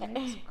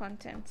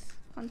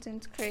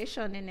 Content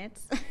creation in it.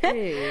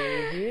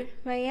 Hey.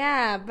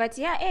 But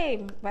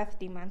hey,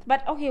 birthday month.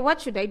 But okay,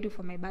 what should I do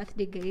for my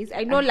birthday, guys?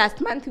 I know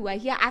last month we were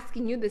here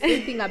asking you the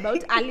same thing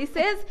about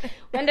Alice's.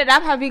 We ended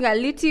up having a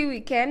little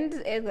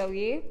weekend either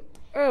way.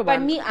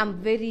 But me,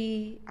 I'm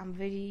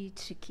very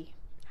tricky.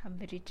 I'm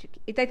very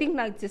tricky. I think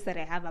now it's just that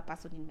I have a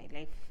person in my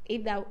life.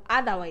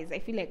 Otherwise, I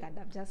feel like I'd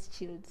have just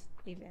chilled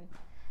even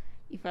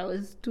if I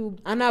was too.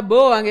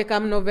 Anabo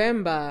angekam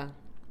November.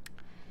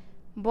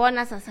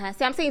 Bonus sasa.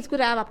 See, I'm saying it's good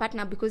to have a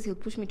partner because he'll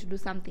push me to do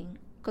something.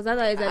 Because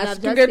otherwise I'd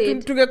have just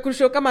said.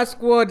 Tungekushow kama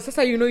squad.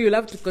 Sasa you'll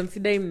have to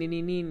consider him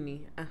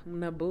nini.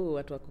 Mnabo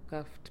watu wako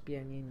kaft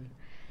pia nini.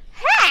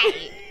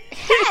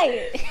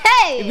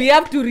 Hey! We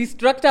have to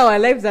restructure our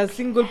lives as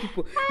single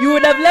people. You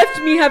would have left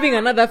me having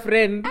another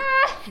friend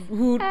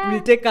who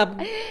will take up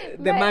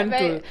the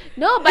mantle.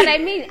 No, but I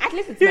mean, at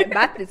least it's my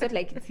birthday. It's not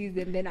like it's his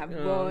and then I'm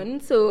gone.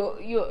 So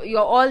you're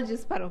all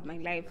just part of my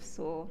life.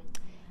 So,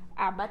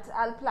 but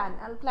I'll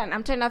plan.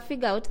 I'm trying to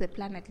figure out the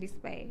plan at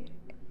least by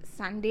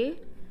Sunday.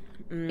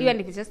 Even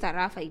if it's just a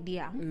rough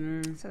idea.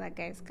 So that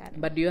guys can.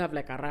 But do you have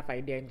like a rough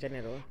idea in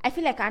general? I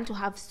feel like I want to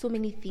have so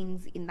many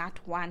things in that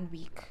 1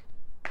 week.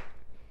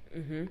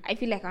 I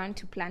feel like I want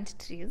to plant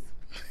trees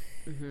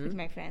with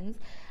my friends.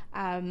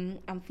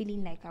 I'm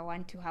feeling like I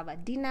want to have a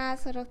dinner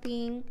sort of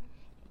thing,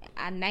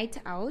 a night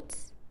out,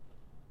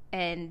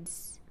 and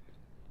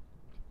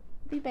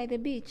be by the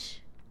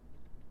beach.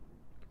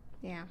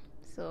 Yeah,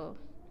 so.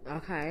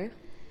 Okay.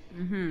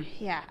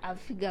 Yeah, I'll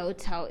figure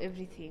out how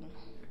everything.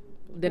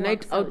 The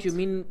night out, you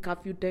mean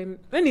curfew time?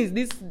 When is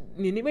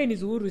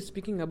Uhuru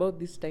speaking about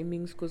these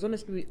timings? Because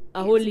honestly,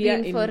 a whole year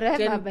in forever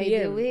 10 by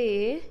PM. the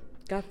way.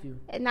 Curfew.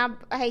 Na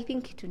I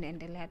think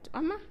tunaendelea tu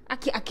ama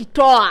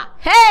akitoa.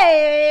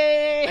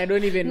 Hey, I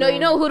don't even know. know. You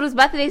know Uhuru's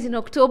birthday is in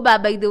October,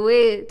 by the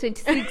way,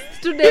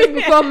 26th, 2 days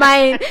before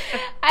mine.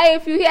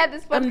 If you hear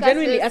this podcast, I'm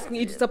genuinely asking.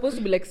 It's supposed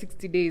to be like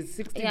 60 days.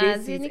 60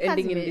 days is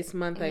ending in this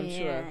month, I'm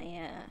sure.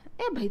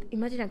 But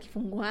imagine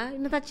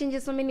akifungua, that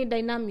changes so many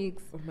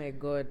dynamics. Oh my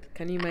God,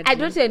 can you imagine? I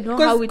don't even know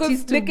how it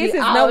is to the be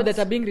cases out. now that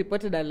are being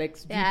reported are like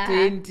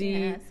 20.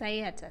 Yeah,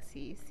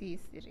 see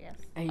serious.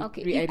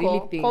 Okay, I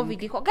really think.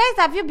 COVID. Guys,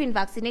 have you been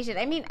vaccinated?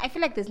 I mean, I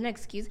feel like there's no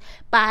excuse,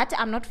 but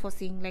I'm not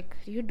forcing. Like,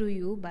 you do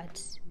you,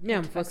 but... Yeah,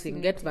 I'm forcing.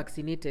 Get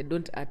vaccinated.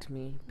 Don't at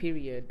me.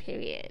 Period.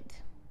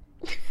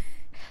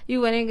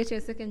 You want to get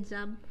your second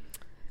jab?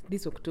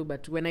 This October,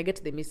 too, when I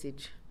get the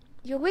message.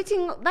 You're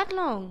waiting that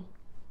long?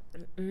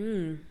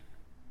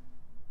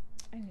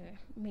 Anyway,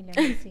 let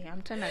me see.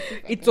 I'm trying to see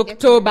if it's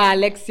October,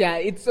 Alexia.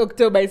 It's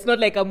October. It's not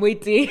like I'm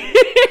waiting.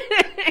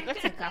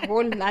 That's like a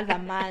whole another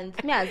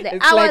month. Me, as the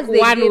it's hours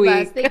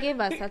like they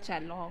gave us such a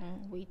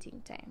long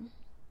waiting time.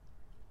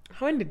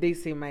 When did they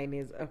say mine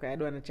is? Okay, I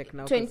don't want to check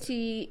now.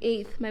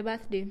 28th, my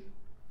birthday.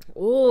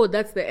 Oh,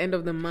 that's the end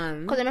of the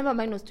month. Because I remember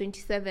mine was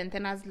 27th,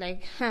 and I was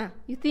like,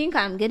 you think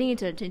I'm getting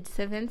it on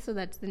 27th so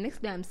that the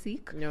next day I'm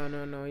sick? No.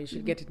 You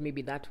should get it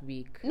maybe that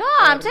week. No,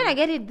 I'm trying to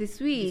get it this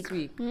week.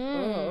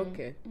 Oh,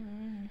 okay.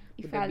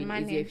 If I'll I'll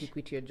manage. Easier if you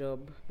quit your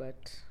job,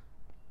 but...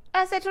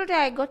 As I told you,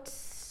 I got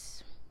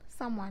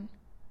someone.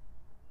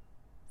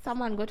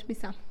 Someone got me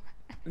some.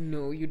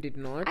 No, you did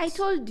not. I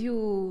told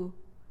you.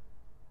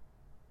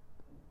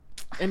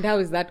 And how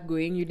is that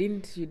going? You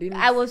didn't.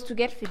 I was to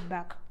get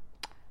feedback.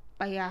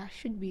 But yeah,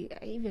 should be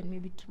even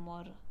maybe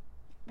tomorrow.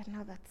 But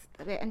now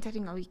we're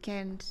entering a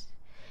weekend.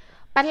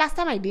 But last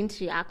time I didn't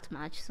react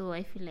much, so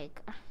I feel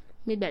like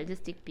maybe I'll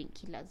just take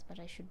painkillers, but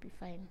I should be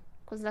fine.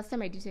 Because last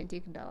time I didn't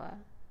take dawa.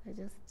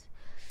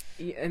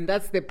 And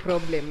that's the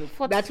problem.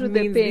 That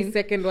means the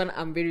second one,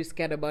 I'm very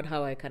scared about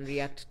how I can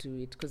react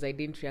to it, because I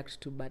didn't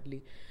react too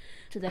badly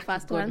to the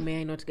first God, one.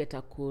 May I not get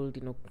a cold,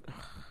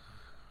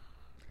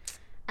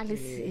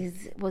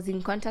 Alice was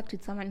in contact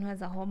with someone who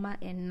has a homa,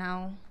 and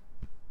now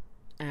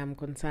I am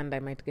concerned I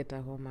might get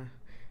a homa.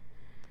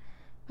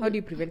 How do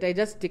you prevent? I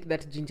just take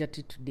that ginger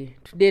tea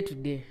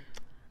today.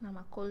 I'm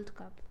a cold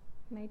cup,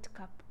 night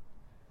cup.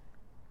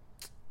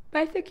 But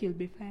I think you'll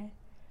be fine.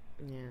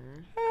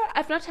 Yeah.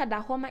 I've not had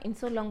a homa in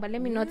so long, but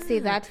let me not say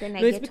that. Then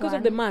it's because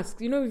of the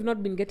masks. We've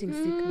not been getting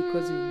sick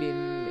because we've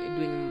been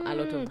doing a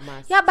lot of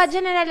masks. Yeah, but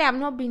generally I've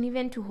not been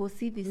even to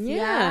Hosi this year.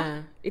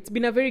 Yeah, it's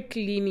been a very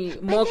clean,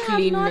 To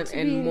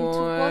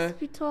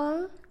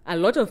hospital. A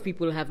lot of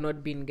people have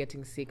not been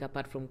getting sick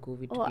apart from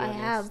COVID. Oh, I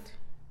have.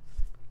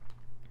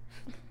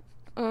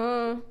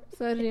 Oh,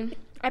 sorry.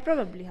 I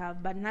probably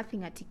have, but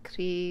nothing at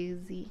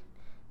crazy.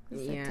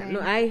 No,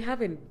 I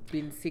haven't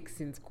been sick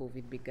since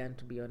COVID began,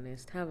 to be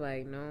honest. Have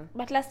I? No.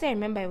 But last year I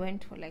remember I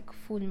went for like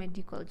full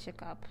medical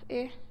checkup.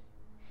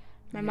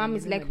 My mom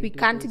is like, normally we do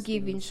can't those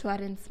give things.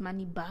 insurance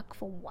money back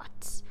for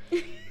what?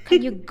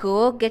 Can you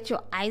go get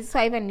your eyes? So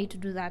I even need to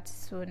do that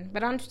soon.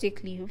 But I want to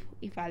take leave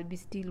if I'll be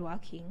still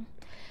working.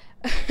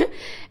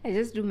 I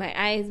just do my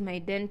eyes, my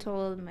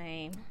dental,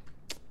 my...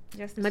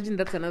 Just Imagine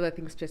that's another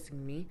thing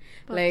stressing me.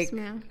 Pap Like,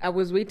 smell. I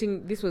was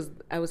waiting.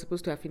 I was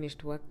supposed to have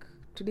finished work.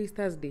 Today's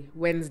Thursday,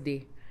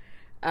 Wednesday.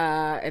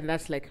 And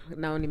that's like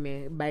now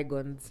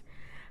bygones.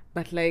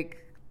 But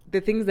like, the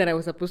things that I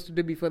was supposed to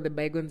do before the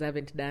bygones I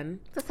haven't done.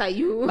 That's how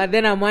you... But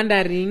then I'm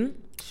wondering,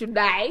 Should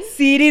I?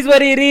 see, it is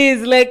what it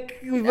is. Like,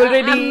 we've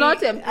already... I'm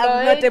not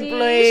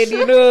employed,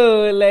 you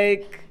know.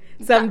 Like,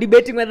 so I'm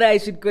debating whether I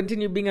should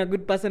continue being a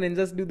good person and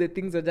just do the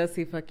things or just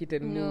say fuck it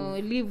and No,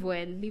 move. live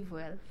well, live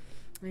well.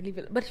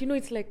 But you know,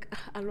 it's like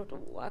a lot of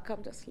work.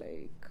 I'm just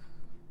like...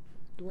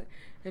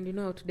 And you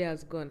know how today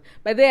has gone.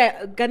 But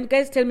can you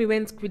guys tell me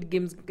when Squid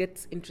Games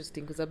gets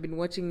interesting? Because I've been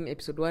watching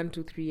episode 1,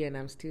 2, 3 and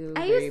I'm still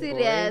Are you very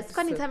serious?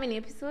 bored. How many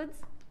episodes?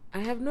 I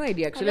have no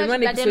idea actually. Have you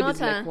One watched episode is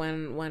Blood like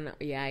and one.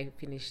 Yeah, I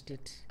finished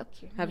it.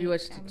 Okay. Have you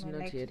watched I'm it? on,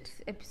 Not like, yet.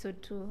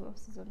 Episode 2 of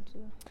season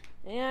 2.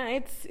 Yeah,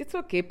 it's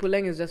okay.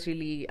 Pulang is just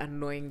really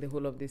annoying the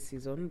whole of this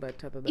season.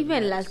 But other than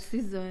Even that, last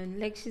season,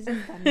 like she's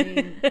just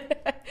annoying.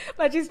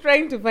 but she's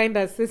trying to find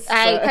her sister.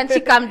 Can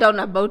she calm down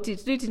about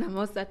it? Do it in a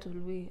more subtle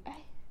way.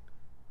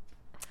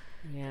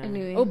 Yeah.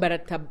 Anyway. Oh,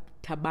 but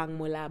Tabang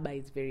Molaba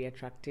is very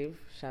attractive.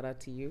 Shout out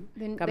to you.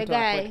 Then Come the to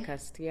guy. our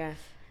podcast. Yeah,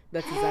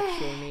 that's his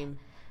actual name.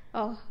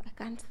 Oh, I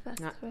can't fast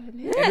Nah. for I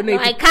it. don't know No,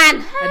 if I it's-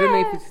 can't. I don't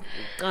know if it's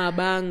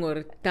Tabang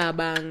or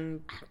Tabang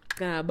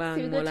So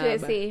we go to Molaba.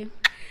 SA.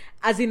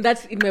 As in,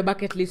 that's in my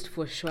bucket list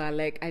for sure.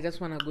 Like, I just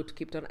want to go to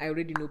Cape Town. I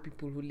already know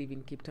people who live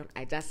in Cape Town.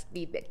 I just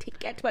need the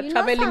ticket. But You know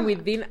traveling some-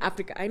 within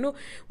Africa, I know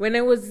when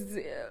I was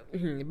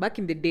back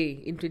in the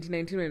day in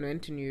 2019 when I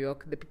went to New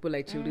York, the people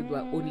I chilled with were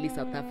only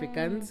South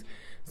Africans.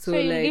 So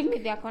you like give me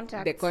their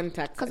contacts. the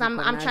contacts. Because and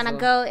I'm trying to Konazo.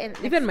 go in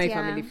Even my next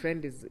year. family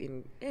friend is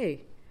in.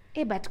 Hey,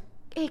 But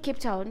Cape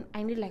Town,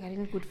 I need like a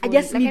really good I phone.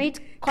 just like, need.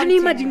 Can you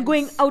imagine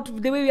going out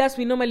the way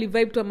we normally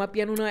vibe to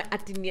Amapiano?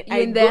 I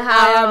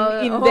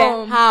am in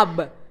the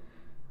hub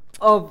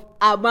of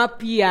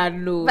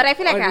Amapiano. But I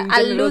feel like or in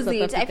I'll general lose South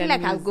it. I feel African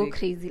like I'll go music.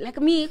 crazy. Like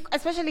me,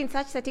 especially in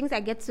such settings, I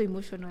get so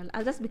emotional.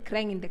 I'll just be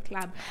crying in the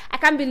club. I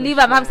can't believe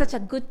I'm having such a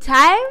good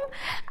time.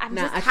 I'm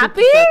Nah, just a trip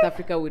happy. to South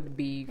Africa would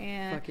be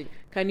Yeah. fucking.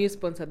 Can you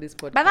sponsor this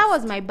podcast? But that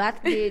was my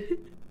birthday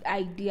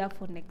idea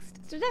for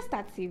next. So just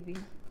start saving.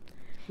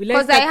 Will I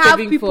Because I start have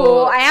saving people.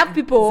 for I have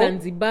people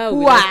Zanzibar. who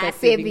Will I are start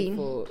saving.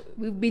 for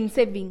We've been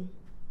saving.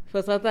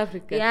 South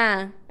Africa?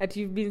 Yeah. That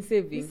you've been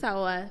saving. This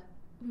hour.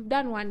 We've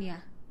done 1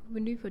 year. We've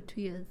been doing it for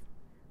 2 years.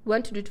 We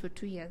want to do it for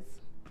 2 years.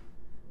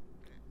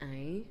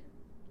 Aye.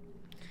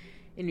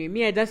 Anyway,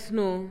 me, I just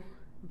know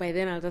by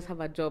then I'll just have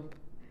a job.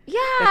 Yeah,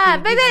 That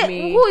will but give then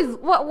me-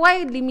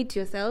 why limit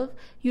yourself?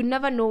 You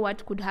never know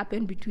what could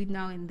happen between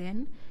now and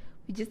then.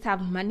 We just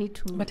have money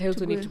to. But I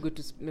also need to go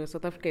to. No,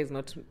 South Africa is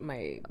not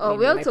my. Oh, my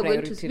we're also going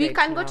priority to. We right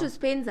can go now. to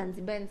Spain,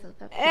 Zanzibar, and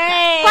South Africa.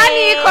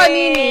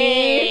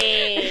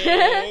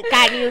 Hey!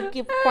 Can you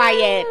keep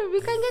quiet?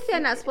 We can get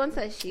you a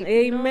sponsorship.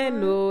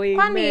 Amen, oh, Kwani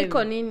amen.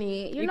 iko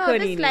nini? You Iko know,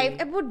 this nini?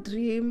 life, about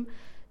dream.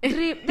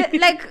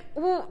 Like,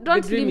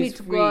 don't dream is limit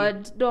free.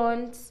 God.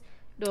 Don't.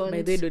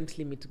 By the way, don't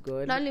limit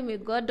God. Don't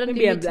limit God. Don't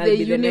Maybe limit I'll the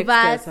be the next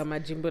universe. Sama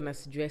Jimbo na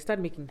sijui. I start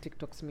making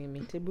TikToks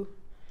mimi tebu.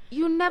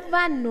 You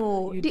never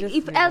know. You just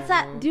If never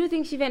Elsa, know. do you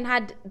think she even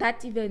had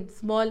that even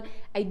small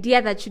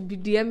idea that she'd be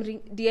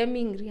DMing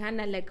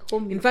Rihanna like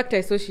home? In fact, I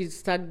saw she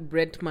tagged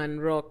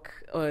Bretman Rock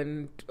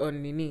on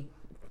Nini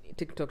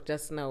TikTok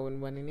just now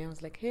on one Nini. I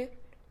was like, hey,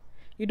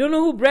 you don't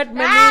know who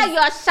Bretman is?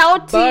 You're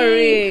shouting.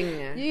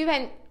 Boring. You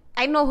even.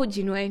 I know who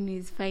Genuine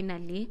is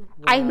finally.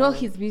 Wow. I know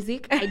his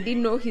music. I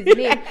didn't know his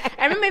name.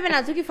 I remember even I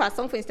was looking for a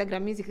song for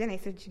Instagram music. Then I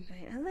said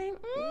Genuine. I was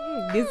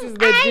like, This is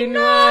the I Genuine.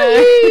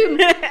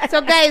 know him.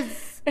 So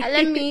guys,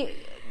 let me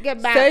get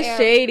back. So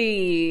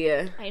shady.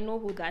 I know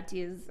who that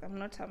is. I'm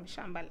not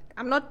Shambal.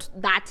 I'm not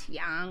that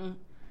young.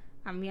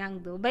 I'm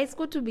young though, but it's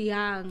good to be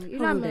young. You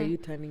know How old what I are mean? you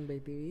turning, by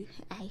the way?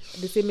 I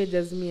The same age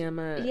as me,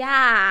 Ama.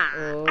 Yeah.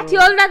 Oh. Are you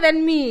older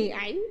than me?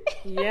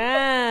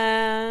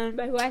 Yeah.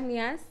 By 1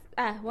 year.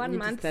 You 1 need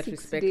to month, start 6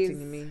 respecting days.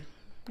 me.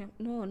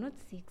 No, not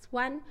 6.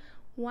 1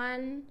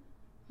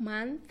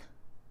 month.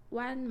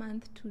 1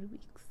 month, 2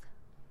 weeks.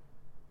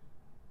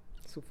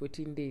 So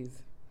 14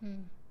 days.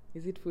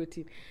 Is it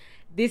 14?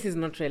 This is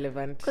not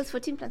relevant. Because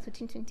 14 plus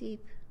 14, 28.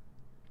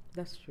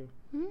 That's true.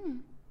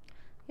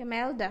 You're my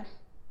elder.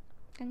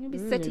 Can you be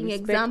Mm, setting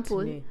respect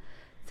example? me.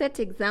 Set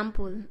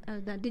example,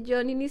 elder. Did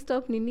your nini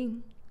stop nini?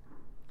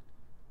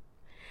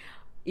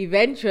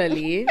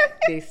 Eventually,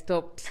 they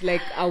stopped.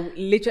 Like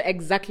literally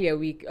exactly a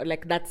week, or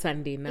like that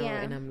Sunday now,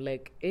 Yeah. and I'm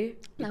like,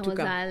 it That took was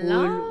a a whole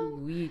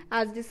long- week.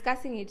 I was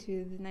discussing it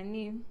with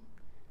Nani.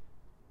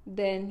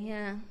 Then,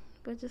 yeah.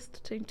 We're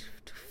just trying to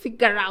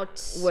figure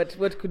out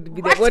what could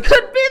be what what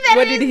could be the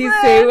what did he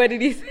reason. say? What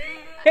did he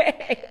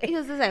say? He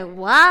was just like,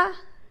 what?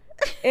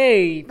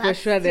 Hey, for That's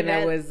sure. Then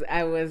serious.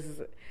 I was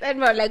Then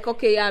we're like,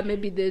 okay, yeah,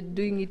 maybe they're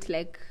doing it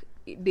like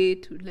day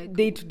to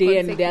day,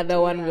 and the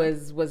other one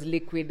consecutive, was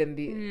liquid, and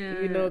the Yeah.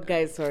 you know,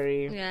 guys,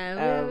 sorry.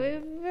 yeah.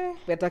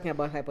 We're talking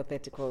about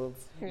hypotheticals,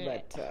 Yeah.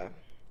 but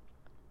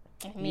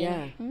I mean,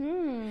 yeah.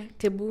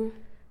 Tebu,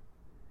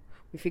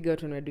 we figure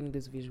out when we're doing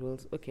these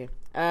visuals. Okay.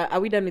 Are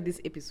we done with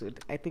this episode?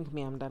 I think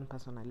I'm done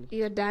personally.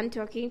 You're done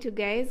talking to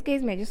guys.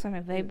 Guys may just want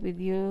to vibe with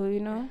you, you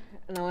know.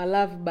 No, I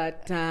love,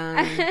 but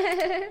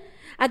I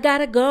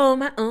gotta go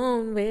my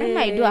own way. I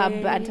might do a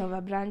bunch of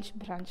a brunch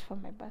for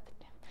my birthday.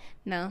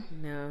 No.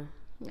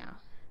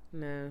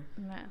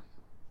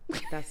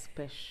 That's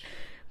special.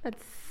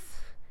 That's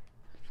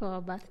for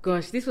a birthday.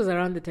 Gosh, this was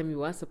around the time we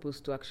were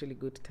supposed to actually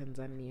go to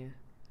Tanzania.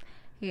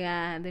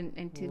 Yeah, then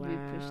until we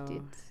pushed Wow.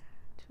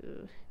 it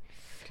to.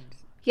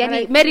 But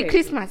I Merry feel like-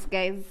 Christmas,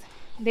 guys.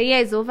 The year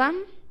is over.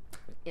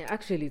 Yeah,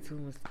 actually, it's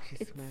almost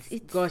Christmas.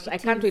 It's- Gosh, I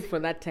it can't is. wait for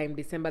that time,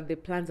 December. The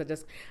plans are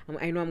just.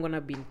 I know I'm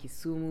gonna be in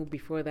Kisumu.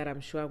 Before that,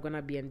 I'm sure I'm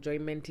gonna be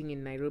enjoymenting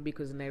in Nairobi,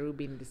 because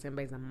Nairobi in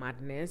December is a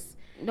madness.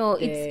 No,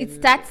 it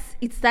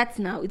Then- starts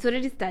now. It's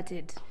already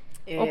started.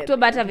 Yeah,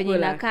 October hata venye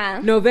people are-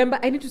 inakaa. November.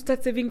 I need to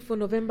start saving for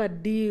November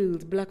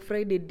deals, Black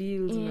Friday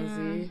deals, Yeah.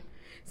 Mazi.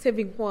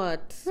 Saving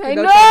what? I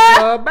Without know.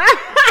 a job?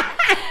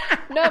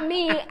 No,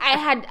 me, I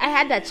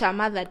had a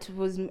chama that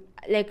was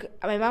like,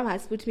 my mom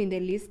has put me in the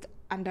list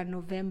under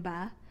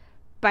November,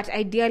 but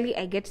ideally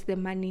I get the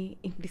money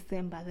in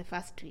December, the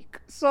first week.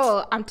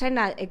 So I'm trying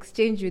to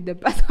exchange with the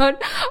person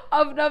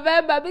of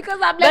November, because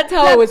I'm like, That's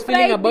how I Black was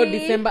feeling about Friday.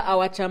 December,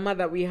 our chama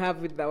that we have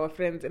with our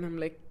friends, and I'm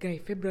like, guy,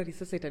 February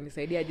sasa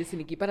itanisaidia just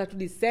nikipata tu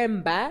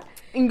December.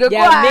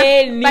 Ingekuwa,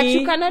 Jameni. but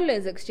you can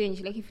always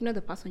exchange. Like, if you know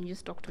the person, you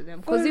just talk to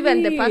them. Because For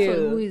even the person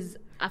real. who is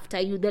after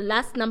you, the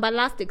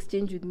last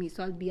exchange with me,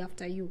 so I'll be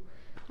after you.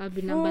 I'll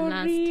be number For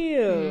last.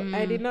 real.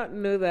 I did not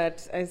know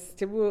that. I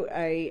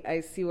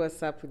see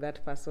what's up with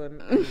that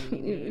person.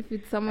 If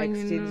it's someone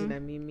you Exchange know. na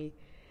mimi.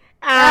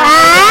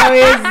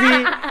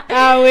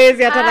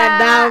 Hawezi hata na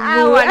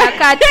damu.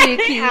 Wanakaa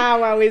triki.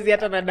 Hawezi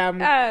hata na damu.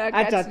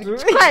 Hata tu.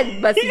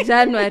 Basi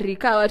January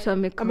kaa watu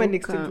Ama next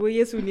wamekauka.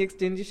 yes, we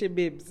exchange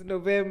babes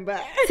November.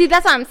 See,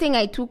 that's what I'm saying.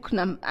 I took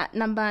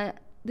number.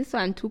 This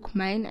one took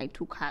mine. I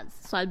took hers.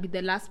 So I'll be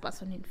the last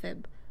person in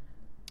Feb.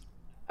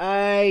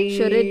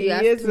 She already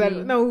asked yes,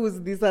 me. now who's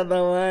this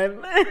other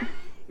one?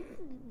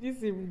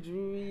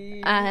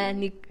 Jisimjui.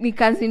 Ni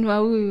cousin wa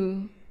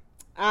huyu.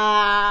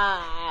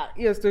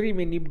 Hiyo story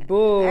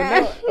imenibo.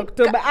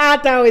 October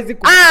hata hawezi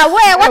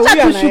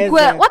Wacha huyu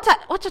tuchukue. anaweza.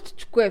 Wacha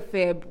tuchukue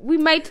Feb. We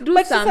might do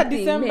But sasa something.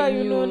 December,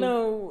 you know,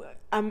 new.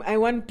 now I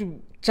want to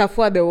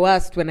chafua the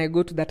worst when I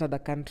go to that other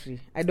country.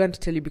 I don't want to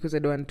tell you because I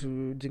don't want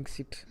to jinx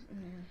it.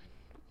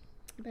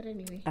 But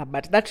anyway.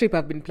 But that trip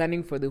I've been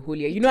planning for the whole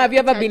year. You know, have you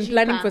ever been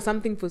planning cheaper. for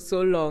something for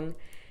so long,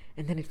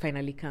 and then it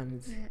finally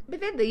comes?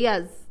 But then the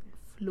years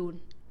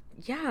flown.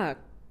 Yeah,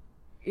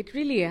 it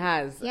really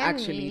has, Yeah,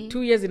 actually. me.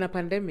 2 years in a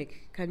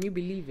pandemic. Can you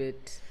believe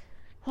it?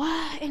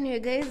 Wow. Anyway,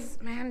 guys,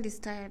 my hand is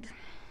tired.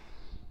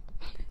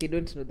 You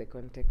don't know the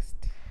context.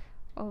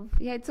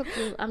 Yeah, it's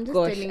okay. I'm just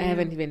Gosh, telling I you.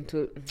 haven't even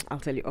told. I'll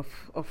tell you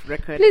off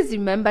record. Please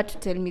remember to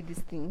tell me these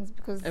things,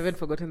 because I haven't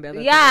forgotten the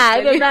other yeah, I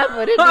thing. don't have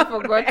already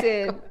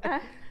forgotten.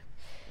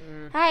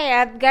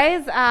 Hi,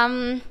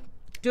 guys.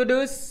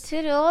 Toodles.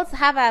 Toodles,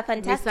 have a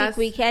fantastic Missus.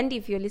 weekend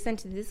if you listen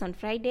to this on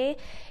Friday.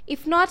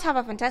 If not, have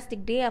a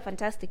fantastic day, a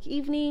fantastic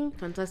evening,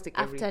 Fantastic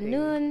everything.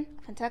 afternoon,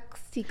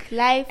 fantastic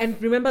life. And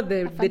remember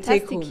the take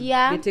fantastic home.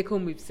 year. The take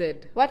home we've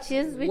said. What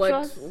signs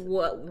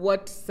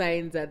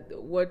are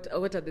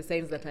what are the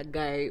signs that a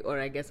guy, or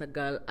I guess a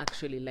girl,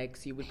 actually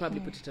likes you? We'll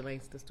probably put it on our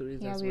Insta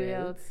stories Yeah, as we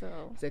well.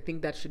 will. So I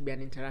think that should be an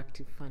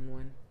interactive, fun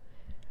one.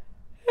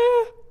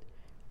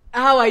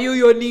 How are you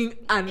yawning?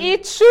 And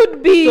it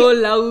should be. so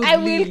loudly I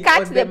will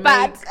cut on the mic?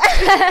 part.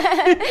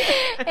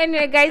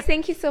 Anyway, guys,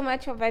 thank you so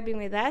much for vibing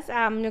with us.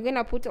 We're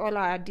gonna put all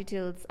our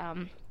details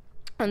on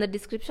the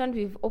description.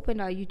 We've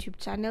opened our YouTube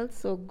channel,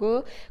 so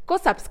go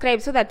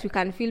subscribe so that we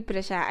can feel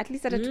pressure. At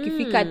least hata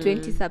tukifika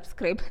 20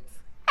 subscribers.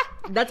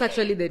 That's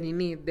actually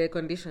the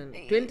condition.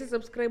 20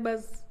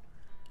 subscribers.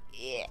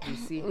 Yeah, You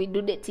see, we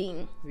do the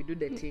thing, we do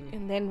the thing.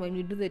 and then when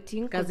we do the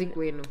thing, Kazi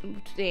kwenu.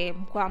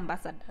 mkwa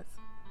ambassadors.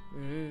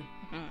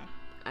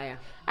 Aya.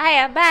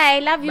 Aya, bye.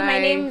 Love you. My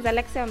Bye. name is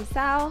Alexia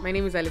Msao, My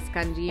name is Alice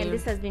Kanji. and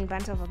this has been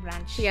Bant of a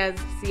Branch. Cheers.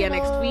 See you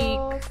next week.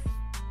 Toodles.